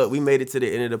 man. Look, we made it to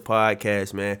the end of the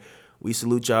podcast, man. We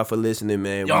salute y'all for listening,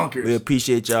 man. Yonkers. We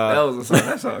appreciate y'all. That was a song.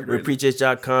 That song We great. appreciate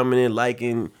y'all commenting,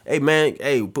 liking. Hey, man.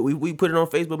 Hey, we put it on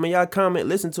Facebook, man. Y'all comment,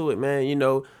 listen to it, man. You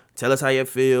know, tell us how you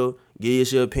feel. Give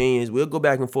us your opinions. We'll go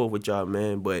back and forth with y'all,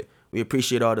 man. But we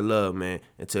appreciate all the love, man.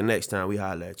 Until next time, we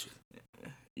holler at you.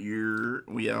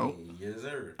 We out. Yes,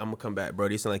 sir. I'm gonna come back, bro.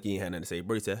 You sound like you ain't had nothing to say.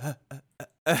 Bro, he said,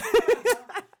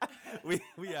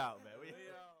 we out, man.